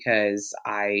evening because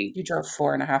You drove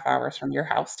 4.5 hours from your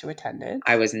house to attend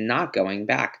I it. was not going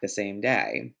back the same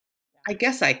day. I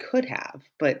guess I could have,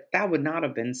 but that would not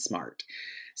have been smart.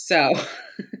 So,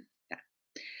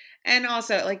 and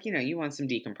also, like, you want some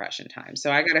decompression time.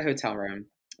 So I got a hotel room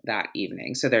that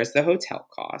evening. So there's the hotel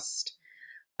cost.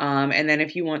 And then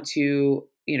if you want to,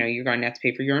 you're going to have to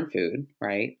pay for your own food,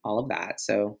 right? All of that.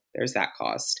 So there's that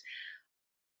cost.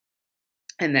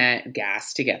 And then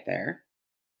gas to get there,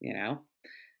 you know?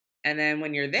 And then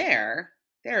when you're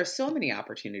there are so many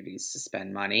opportunities to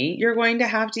spend money. You're going to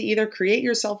have to either create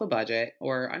yourself a budget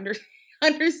or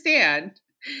understand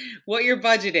what your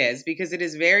budget is because it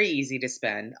is very easy to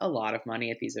spend a lot of money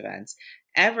at these events.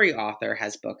 Every author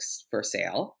has books for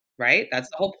sale, right? That's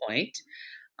the whole point.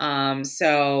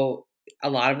 So a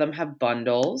lot of them have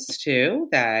bundles too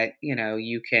that,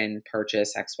 you can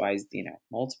purchase XY,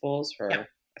 multiples for Yep.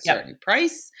 a Yep. certain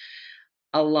price.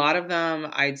 A lot of them,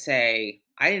 I'd say,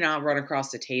 I did not run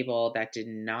across a table that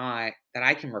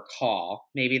I can recall.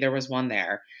 Maybe there was one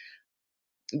there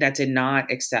that did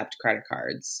not accept credit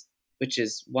cards, which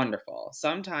is wonderful.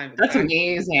 Sometimes That's back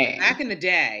amazing. in the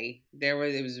day, it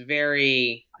was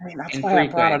very I mean, that's why I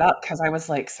brought it infrequent. up because I was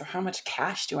like, so how much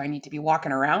cash do I need to be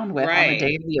walking around with on the Right.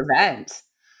 day of the event?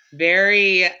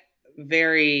 Very,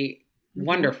 very Mhm.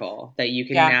 wonderful that you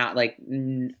can Yeah, now that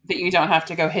you don't have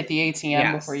to go hit the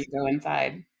ATM before you yes. go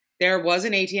inside. There was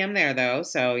an ATM there though,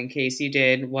 so in case you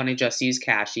did want to just use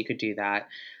cash, you could do that.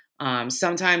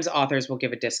 Sometimes authors will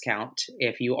give a discount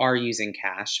if you are using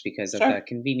cash because of the Sure.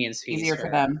 convenience It's fees easier for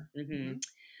for. them. hmm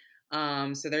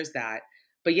Mhm. So there's that.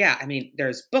 But yeah, I mean,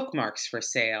 there's bookmarks for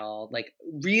sale. Like,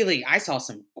 really, I saw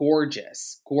some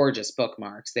gorgeous, gorgeous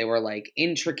bookmarks. They were like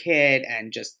intricate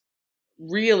and just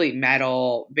really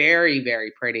metal, very,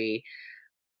 very pretty.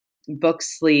 Book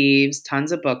sleeves,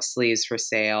 tons of book sleeves for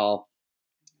sale,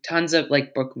 tons of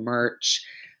like book merch.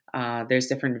 There's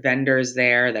different vendors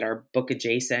there that are book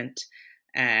adjacent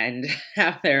and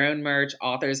have their own merch.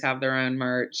 Authors have their own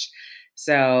merch.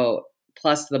 So,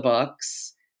 plus the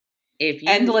books. If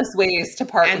you Endless ways to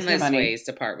part with your Endless money. ways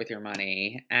to part with your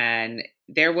money. And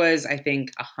there was, I think,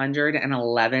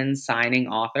 111 signing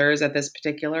authors at this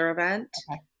particular event.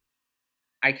 Okay.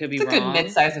 I could be It's a good wrong.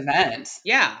 mid-size event.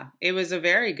 Yeah, it was a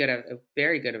very good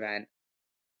event,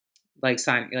 like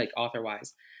signing, like author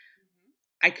wise.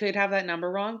 I could have that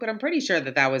number wrong, but I'm pretty sure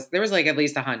there was like at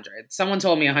least 100. Someone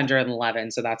told me Okay. 111,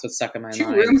 so that's what stuck in my 2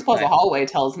 mind. rooms plus a But hallway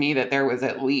tells me that there was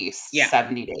at least yeah,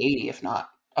 70 to 80, if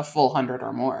not a full 100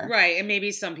 or more. right. And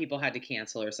maybe some people had to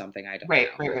cancel or something. I don't Right,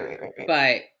 know. right, right, right, right, right.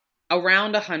 But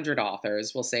around 100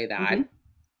 authors, we'll say that. Mhm.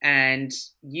 And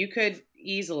you could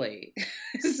easily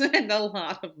spend a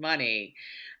lot of money,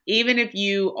 even if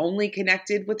you only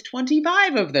connected with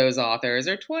 25 of those authors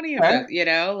or 20 of those,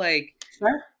 Sure, like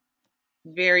sure.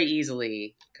 very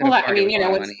easily could Well, have I parted mean, with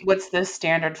a lot of what's the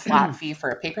standard flat money. fee for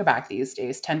a paperback these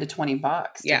days? 10 to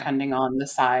 $20, Yeah. depending on the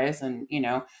size and,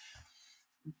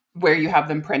 where you have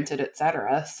them printed,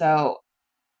 etcetera. So,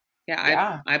 Yeah,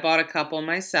 yeah. I bought a couple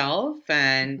myself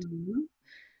and, Mhm.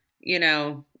 you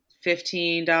know,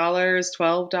 $15,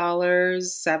 $12, Mhm.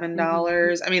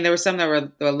 $7. I mean, there were some that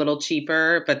were a little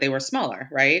cheaper, but they were smaller,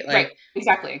 right? Right, Like,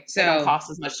 exactly. They don't so cost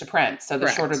as much to print, so the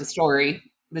shorter the correct. story,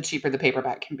 the cheaper the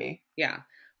paperback can be. Yeah.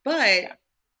 But Yeah.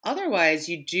 otherwise,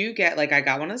 you do get, like, I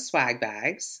got one of the swag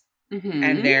bags. and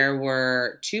Mm-hmm. there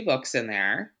were 2 books in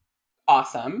there.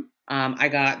 Awesome. I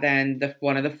got then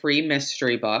one of the free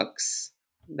mystery books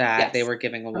that they Yes. were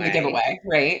giving From the away. giveaway.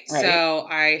 Right. Right. So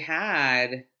I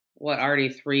had already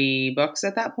 3 books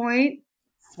at that point?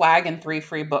 Swag and 3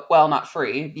 free book. Well, not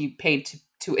free. You paid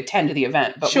to attend to the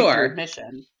event, but with your Sure,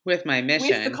 admission, with my with the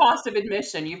admission. cost of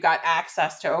admission, you've got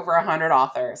access to over 100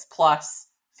 authors plus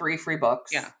 3 free Yeah.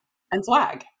 books and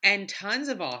swag. And tons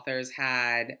of authors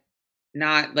had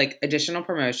not like additional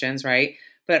promotions, right?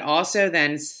 But also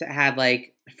then had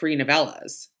like free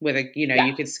novellas with Yeah.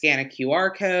 you could scan a QR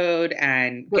code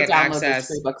and Go get download this free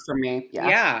access. book from me. Yeah.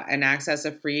 Yeah, and access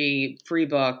a free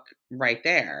book right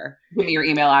there. Give me your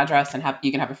email address and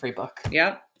you can have a free book.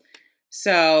 Yep.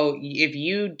 So if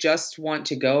you just want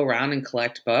to go around and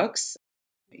collect books,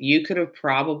 you could have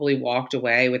probably walked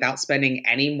away without spending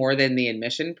any more than the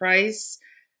admission price.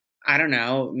 I don't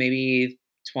know, maybe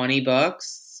 20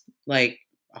 books, like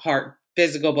hard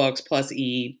physical books plus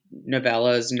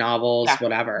novellas, novels, Yeah. Right,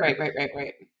 whatever, right, right,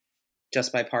 right.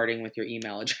 just by parting with your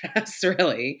email address,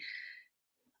 really.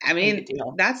 I Make a mean,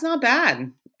 deal. that's not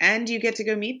bad. And you get to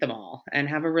go meet them all and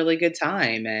have a really good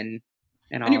time and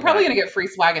And all you're of probably that. going to get free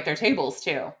swag at their tables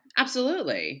too.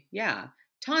 Absolutely. Yeah.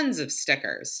 Tons of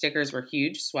stickers. Stickers were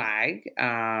huge swag.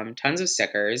 Tons of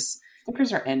stickers.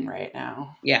 Stickers are in right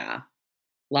now. Yeah.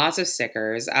 Lots of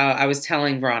stickers. I was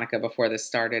telling Veronica before this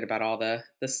started about all the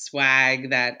swag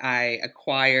that I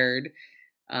acquired.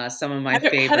 Some of my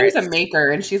Heather's a favorites. maker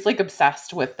and she's like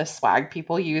obsessed with the swag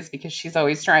people use because she's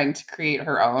always trying to create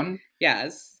her own.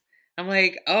 Yes. I'm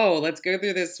like, oh, let's go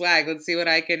through this swag. Let's see Yeah, what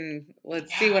what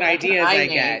can ideas I I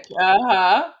make? get.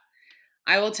 Uh-huh.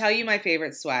 I will tell you my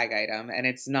favorite swag item, and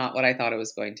it's not what I thought it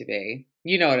was going to be.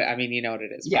 You know what I mean, you know what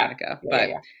it is, Yeah. Veronica. Yeah, yeah, But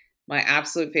yeah. my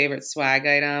absolute favorite swag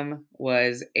item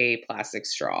was a plastic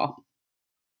straw.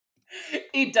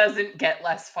 It doesn't get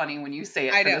less funny when you say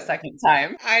it I for the know. second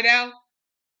time. I know.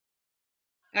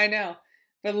 I know.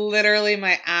 But literally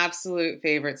my absolute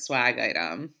favorite swag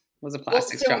item was a Well,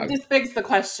 plastic so straw. this begs the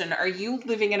question, are you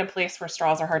living in a place where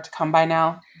straws are hard to come by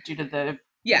now due to the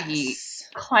Yes.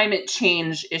 climate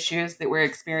change issues that we're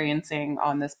experiencing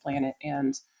on this planet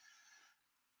and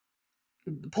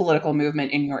the political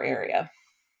movement in your area?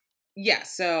 Yeah.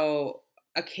 So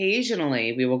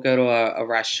occasionally we will go to a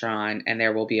restaurant and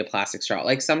there will be a plastic straw.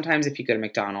 Like sometimes if you go to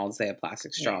McDonald's, they have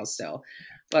plastic Yeah. straws still.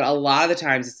 But a lot of the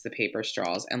times it's the paper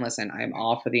straws. And listen, I'm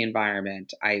all for the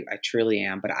environment. I truly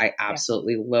am, but I Yeah.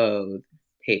 absolutely loathe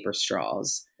paper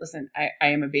straws. Listen, I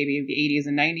am a baby of the 80s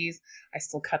and 90s. I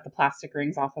still cut the plastic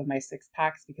rings off of my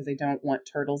 6-packs because I don't want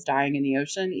turtles dying in the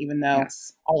ocean, even though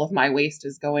Yes. all of my waste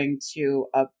is going to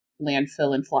a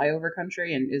landfill in flyover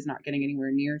country and is not getting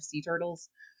anywhere near sea turtles.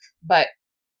 But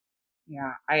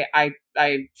yeah, I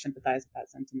sympathize with that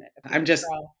sentiment. A I'm paper just,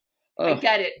 straw, I ugh,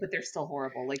 get it, but they're still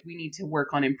horrible. Like we need to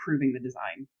work on improving the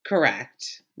design.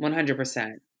 correct.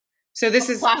 100%. So this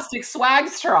A is plastic swag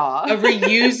straw. a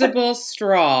reusable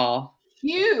straw.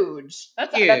 Huge.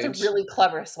 That's a Huge. really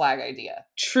clever swag idea.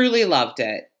 Truly loved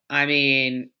it. I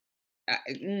mean,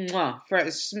 for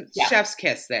a Yeah. chef's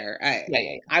kiss there. Yeah, yeah,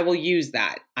 yeah. I will use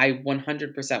that. I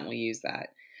 100% will use that.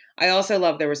 I also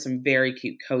love there were some very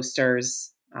cute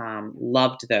coasters.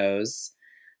 Loved those.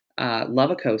 Love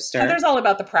a coaster. Heather's all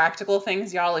about the practical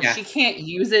things, y'all. If she Yes, can't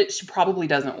use it, she probably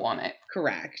doesn't want it.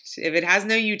 correct. If it has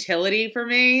no utility for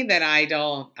me, then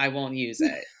I won't use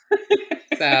it.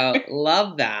 So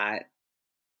love that.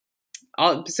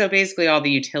 So basically all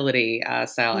the utility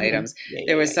style Mm-hmm. items. Yeah,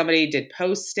 There yeah, was yeah. somebody who did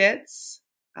post-its.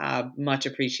 Much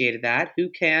appreciated that. Who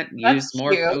can't That's use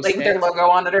more cute. Like with their post-its? logo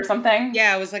on it or something.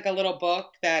 Yeah, it was like a little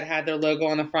book that had their logo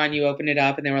on the front. You open it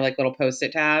up and they were like little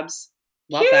post-it tabs.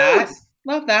 Love Cute. that.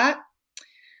 Love that.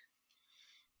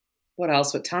 What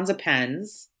else? With tons of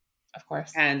pens. Of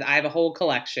course. And I have a whole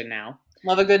collection now.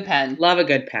 Love a good pen. Love a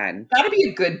good pen. Gotta be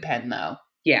a good pen though.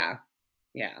 Yeah.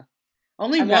 Yeah.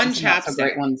 Only I've gotten one some not so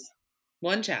great chapstick. ones.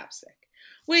 One chapstick.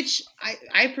 Which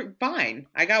fine.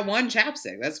 I got one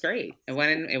chapstick. That's great. It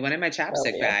went in my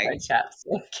chapstick bag. My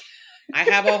chapstick.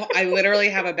 I literally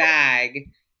have a bag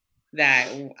that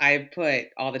I put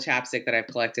all the chapstick that I've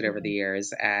collected over the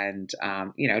years and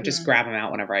just grab them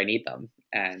out whenever I need them.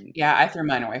 And Yeah, I threw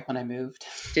mine away when I moved.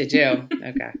 did you?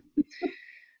 Okay.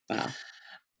 Well,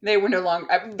 They were no longer.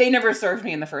 They never served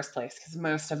me in the first place because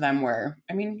most of them were.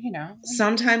 I mean,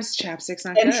 sometimes chapstick's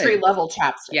not entry good. level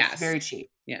chapsticks. Yes. Very cheap.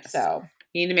 Yes. So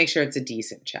You need to make sure it's a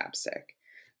decent chapstick.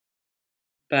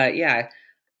 But yeah,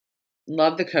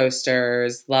 love the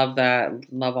coasters, love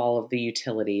all of the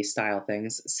utility style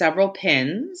things. Several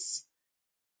pins.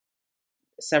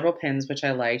 several pins, which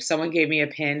I liked. Someone gave me a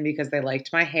pin because they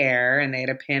liked my hair, and they had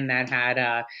a pin that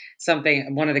had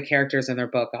something. One of the characters in their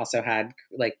book also had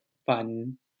like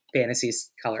fun fantasy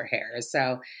color hair.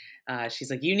 So she's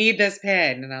like, "You need this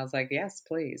pin," and I was like, "Yes,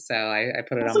 please." So I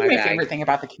put it That's on like my my bag. favorite thing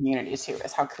about the community too,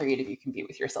 is how creative you can be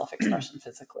with your self-expression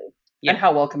physically, and Yeah.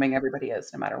 how welcoming everybody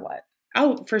is, no matter what.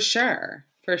 Oh, for sure,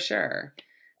 for sure.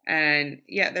 And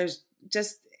yeah, there's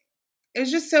just it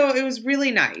was just so it was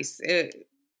really nice.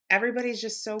 Everybody's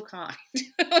just so kind.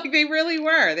 Like they really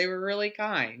were. They were really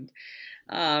kind.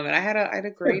 And I had a The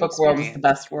great book world is the experience.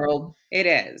 best world. It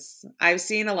is. I've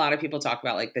seen a lot of people talk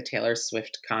about like the Taylor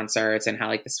Swift concerts and how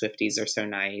like the Swifties are so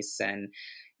nice, and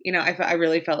I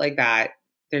really felt like that.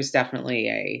 There's definitely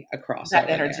a That crossover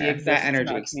energy there. That exists in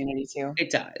energy, our community too. it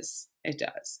does. It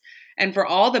does. And for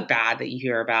all the bad that you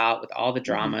hear about with all the Mhm.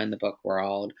 drama in the book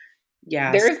world,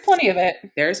 There yes, is plenty of it.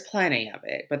 there's plenty of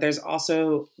it, but there's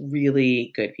also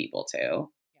really good people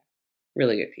too.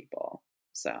 Really good people.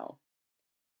 So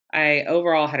I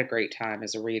overall had a great time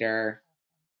as a reader,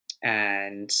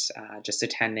 and just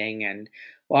attending and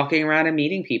walking around and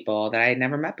meeting people that I had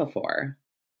never met before.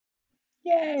 So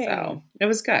Yay. it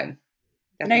was good.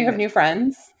 Now you Definitely have good. new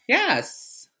friends.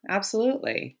 Yes,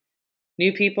 absolutely.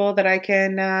 New people that I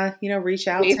can, reach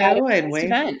out Wave at to a and next wave.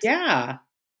 event. Yeah.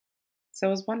 So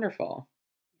it was wonderful.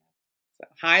 So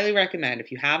highly recommend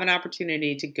if you have an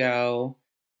opportunity to go,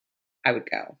 I would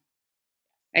go.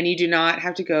 And you do not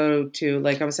have to go to,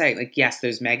 like I was saying, like, yes,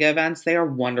 those mega events, they are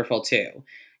wonderful too.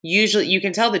 Usually, you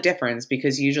can tell the difference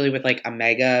because usually with like a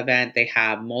mega event, they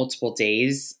have multiple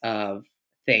days of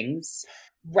things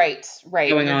Right, right.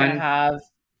 going You're gonna on. have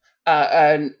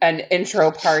an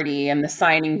intro party and the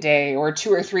signing day, or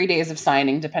 2 or 3 days of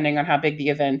signing, depending on how big the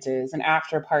event is, and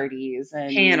after parties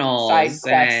and side Panels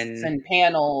quests and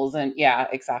panels, and yeah,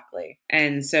 exactly.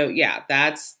 and so yeah,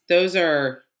 those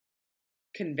are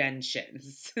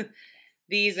conventions.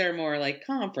 These are more like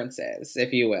conferences,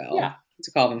 if you Yeah, will,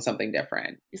 to call them something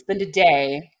different. you spend a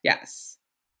day Yes.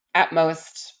 at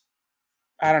most.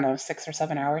 I don't know, 6 or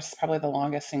 7 hours is probably the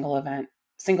longest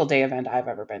single day event I've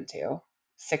ever been to.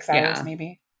 6 hours Yeah.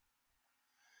 maybe,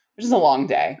 which is a long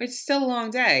day. It's still a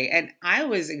long day, and I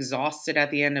was exhausted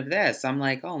at the end of this. I'm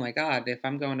like, "Oh my god, if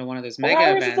I'm going to one of those 4 mega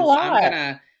hours is a events, I'm lot.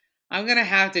 gonna I'm gonna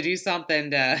have to do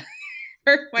something to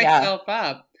perk Yeah, myself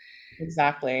up."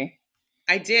 exactly.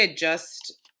 I did,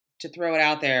 just to throw it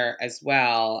out there as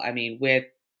well. I mean, we're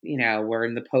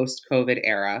in the post-COVID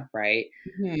era, right?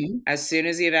 Mhm. As soon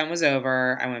as the event was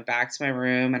over, I went back to my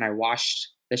room and I washed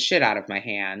the shit out of my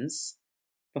hands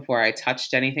before I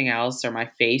touched anything else or my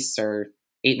face or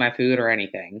ate my food or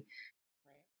anything.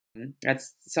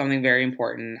 That's something very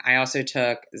important. I also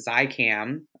took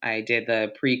Zicam. I did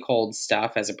the pre-cold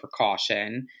stuff as a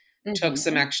precaution. Took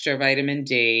some Mhm. extra vitamin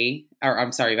D, or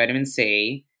I'm sorry, vitamin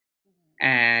C,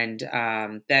 and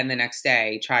then the next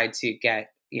day tried to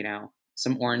get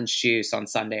some orange juice. On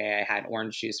Sunday I had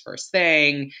orange juice first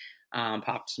thing.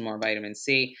 Popped some more vitamin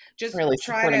C. Just Really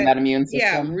try supporting to, that immune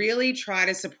yeah, system. really try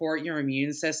to support your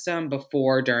immune system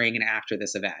before, during, and after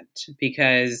this event,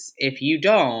 because if you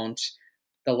don't,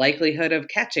 the likelihood of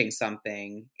catching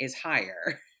something is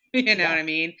higher. You know Yeah, what I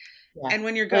mean? yeah. And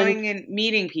when you're And going and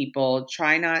meeting people,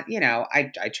 try not,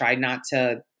 I tried not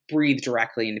to breathe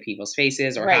directly into people's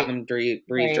faces or have right, them breathe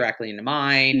right. directly into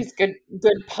mine. Use good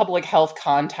public health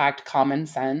contact, common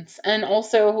sense, and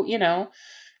also,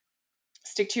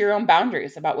 stick to your own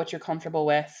boundaries about what you're comfortable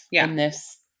with Yeah, in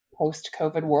this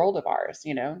post-COVID world of ours.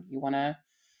 You wanna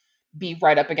be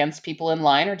right up against people in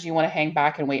line, or do you wanna hang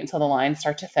back and wait until the lines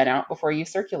start to thin out before you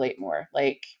circulate more?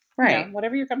 Like, right.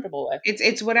 whatever you're comfortable with.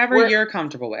 It's whatever Were you're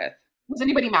comfortable with. Was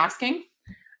anybody masking?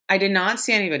 I did not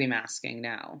see anybody masking,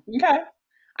 no. Okay.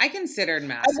 I considered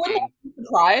I wouldn't masking. be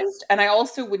surprised, and I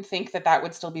also would think that that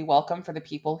would still be welcome for the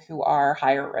people who are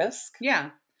higher risk.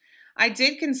 Yeah. I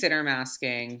did consider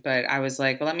masking, but I was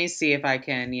like, well, let me see if I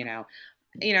can, I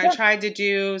Yeah. tried to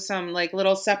do some like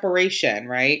little separation,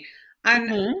 right? And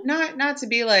Mhm. not to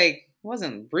be like, it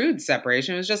wasn't rude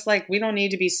separation. It was just like we don't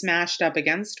need to be smashed up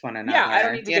against one Yeah, I don't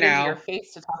another, need to get into your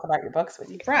face to talk about your books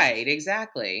with you. Right,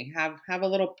 exactly. Have a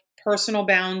little personal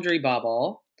boundary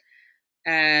bubble.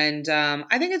 And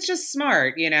I think it's just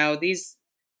smart, these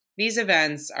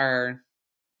events are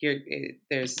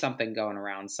there's something going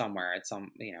around somewhere at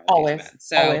these Always, events.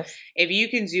 So always. if you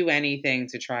can do anything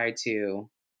to try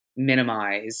to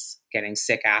minimize getting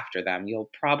sick after them, you'll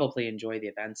probably enjoy the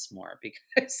events more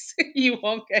because you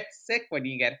won't get sick when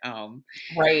you get home.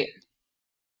 Right.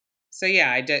 So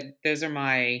yeah, I did. Those are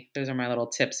my little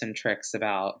tips and tricks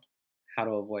about how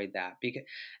to avoid that, because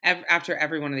after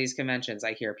every one of these conventions,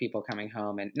 I hear people coming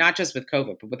home, and not just with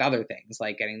COVID, but with other things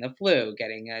like getting the flu,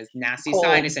 getting a nasty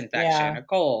sinus Colds. infection, Yeah. a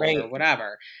cold, or Right.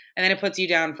 whatever. And then it puts you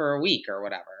down for a week or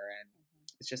whatever. And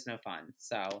it's just no fun.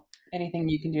 So, Anything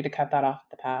you can do to cut that off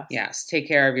at the pass. yes, take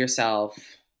care of yourself.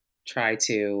 Try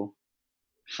to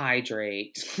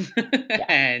hydrate Yeah.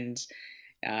 and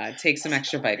take some Listen to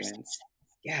extra water vitamins. stations.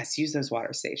 Yes, use those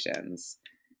water stations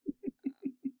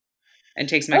and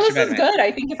take some Well, extra this is vitamins. good.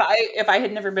 I think if I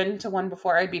had never been to one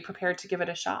before, I'd be prepared to give it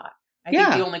a shot. I think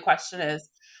the Yeah. only question is,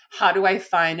 how do I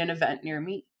find an event near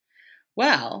me?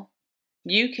 Well,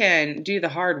 you can do the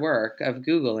hard work of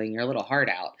Googling your little heart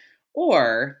out,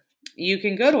 or you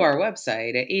can go to our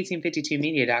website at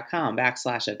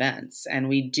 1852media.com/events, and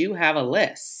we do have a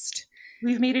list.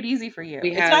 We've made it easy for you.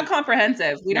 We It's not have,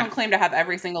 comprehensive. We no. don't claim to have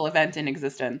every single event in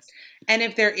existence. And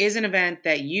if there is an event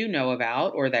that you know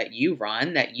about or that you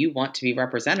run that you want to be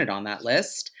represented on that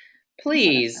list,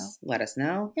 Please let us know. please let us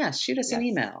know. Yes, shoot us an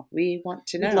Yes. email. We want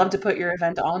to We'd love to know. put your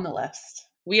event on the list.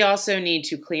 We also need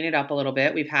to clean it up a little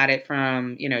bit. We've had it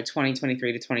from,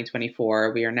 2023 to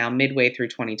 2024. We are now midway through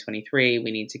 2023.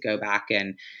 We need to go back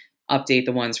and update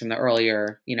the ones from the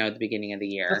earlier, the beginning of the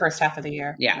The year. first half of the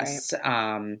year. Right. Yes,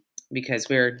 because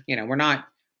we're not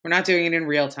doing it in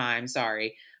real time.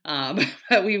 Sorry,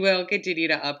 but we will continue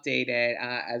to update it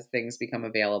as things become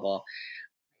available.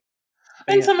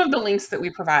 But And yeah, some of the links that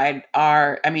we provide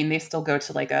are, I mean, they still go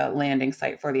to like a landing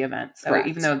site for the event. So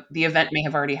even correct. though the event may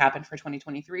have already happened for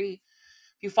 2023, if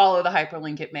you follow the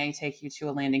hyperlink, it may take you to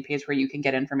a landing page where you can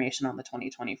get information on the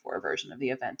 2024 version of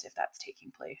the event if that's taking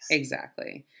place.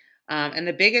 Exactly. And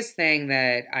the biggest thing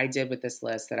that I did with this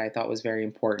list that I thought was very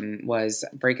important was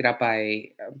break it up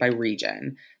by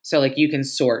region. So like you can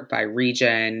sort by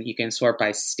region, you can sort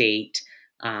by state,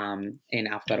 in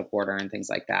alphabetical order and things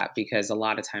like that. Because a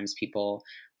lot of times people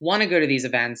want to go to these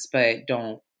events but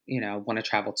don't, want to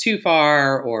travel too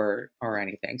far or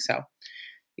anything. So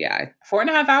yeah,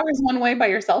 4.5 hours one way by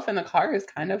yourself in the car is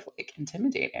kind of like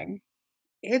intimidating.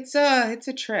 it's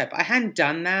a trip. I hadn't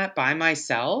done that by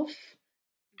myself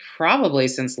probably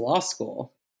since law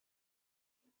school.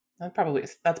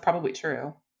 That's probably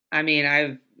true. I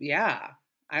mean, yeah.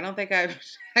 I don't think I've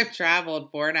I've traveled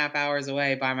 4.5 hours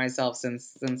away by myself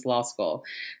since law school.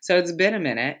 So it's been a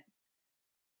minute.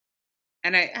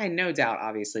 And I no doubt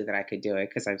obviously that I could do it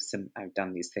because I've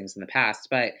done these things in the past,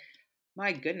 but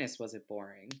my goodness, was it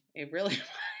boring. It really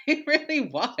it really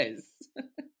was.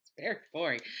 It's very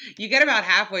boring. You get about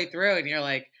halfway through and you're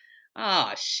like,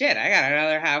 oh shit, I got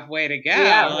another halfway to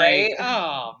Yeah, go. Like, right?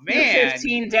 oh man.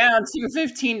 215 down,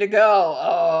 215 to go.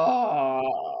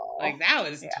 Oh. Like that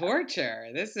was Yeah. torture.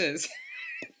 This is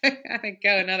I gotta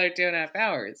go another 2.5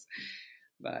 hours.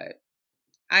 But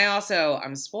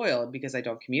I'm spoiled because I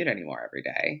don't commute anymore every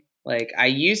day. Like I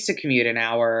used to commute an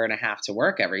hour and a half to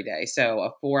work every day. So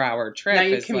a 4 hour Now trip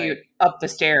you is commute like, up the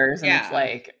stairs and it's yeah,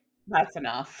 like, that's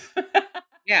enough.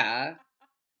 yeah.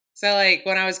 So like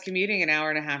when I was commuting an hour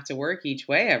and a half to work each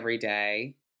way every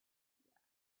day,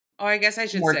 oh, I guess I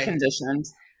should More say conditioned.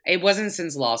 it wasn't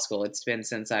since law school. It's been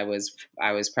since I was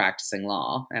practicing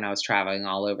law and I was traveling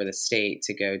all over the state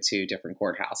to go to different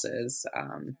courthouses.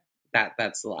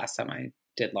 That's the last time I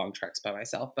did long treks by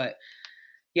myself. But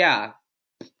yeah,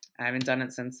 I haven't done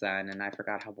it since then, and I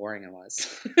forgot how boring it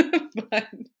was. But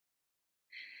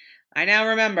I now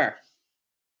remember.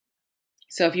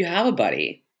 So if you have a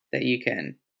buddy that you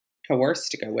can coerce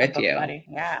to go A with book you, buddy.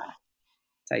 Yeah.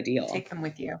 it's ideal. Take them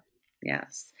with you.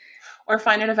 Yes. Or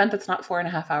find an event that's not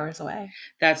 4.5 hours away.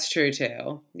 That's true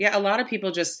too. Yeah, a lot of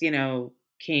people just, they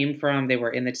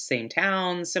were in the same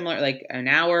town, similar, like an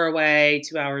hour away,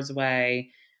 2 hours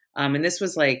away. And this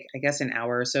was like, I guess, an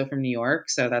hour or so from New York.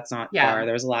 So that's not Yeah. far.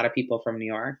 There was a lot of people from New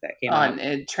York that came up.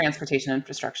 Transportation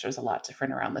infrastructure is a lot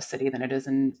different around the city than it is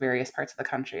in various parts of the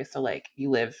country. So, like, you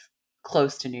live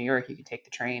close to New York, you can take the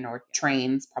train or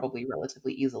trains probably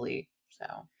relatively easily.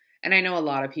 So, And I know a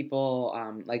lot of people,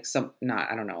 like some, not,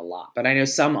 I don't know a lot, but I know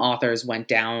some authors went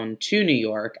down to New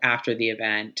York after the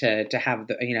event to have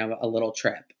a little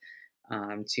trip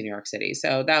to New York City.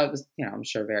 So that was, I'm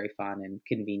sure very fun and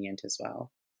convenient as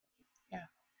well. yeah.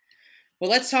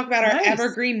 Well, let's talk about our Nice.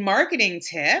 evergreen marketing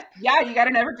tip. Yeah, you got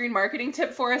an evergreen marketing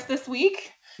tip for us this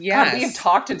week? God, we have Yes,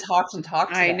 talked and talked and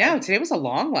talked I know. today. Today was a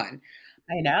long one.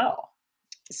 I know.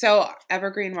 So,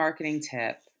 evergreen marketing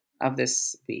tip of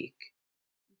this week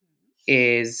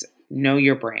is know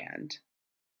your brand.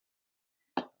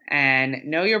 And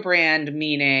know your brand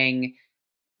meaning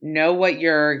know what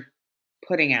you're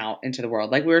putting out into the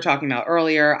world. Like we were talking about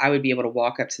earlier, I would be able to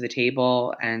walk up to the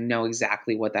table and know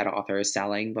exactly what that author is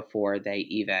selling before they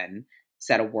even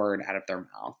said a word out of their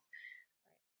mouth.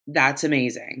 That's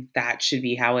amazing. That should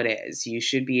be how it is. You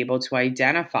should be able to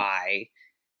identify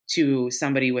to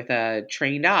somebody with a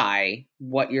trained eye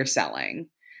what you're selling.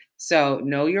 So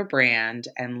know your brand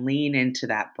and lean into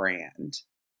that brand.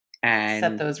 Set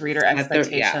And those reader set the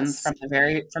expectations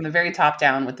yes. from the very top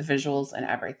down with the visuals and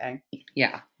everything.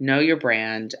 Yeah, know your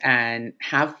brand and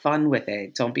have fun with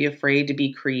it. Don't be afraid to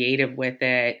be creative with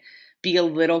it. Be a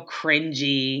little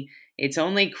cringy. It's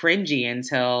only cringy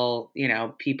until,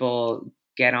 people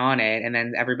get on it and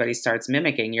then everybody starts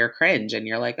mimicking your cringe and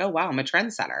you're like, "Oh wow, I'm a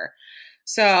trendsetter."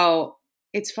 So,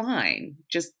 it's fine.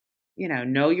 Just,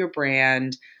 know your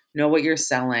brand, know what you're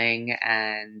selling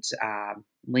and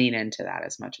lean into that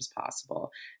as much as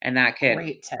possible. And that could,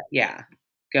 Great tip. yeah,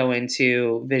 go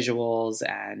into visuals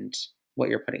and what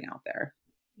you're putting out there.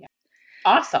 Yeah.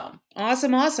 Awesome.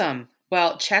 Awesome, awesome.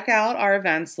 Well, check out our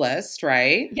events list,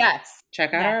 right? Yes.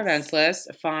 Check out our Yes. events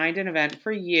list, find an event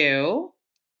for you,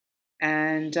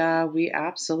 and we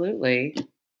absolutely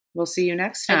will see you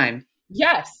next And time.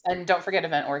 yes, and don't forget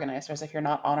event organizers. If you're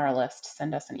not on our list,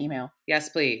 send us an email. Yes,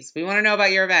 please. We want to know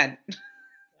about your event.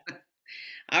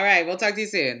 All right, we'll talk to you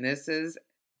soon. This is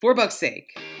For Book's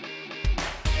Sake.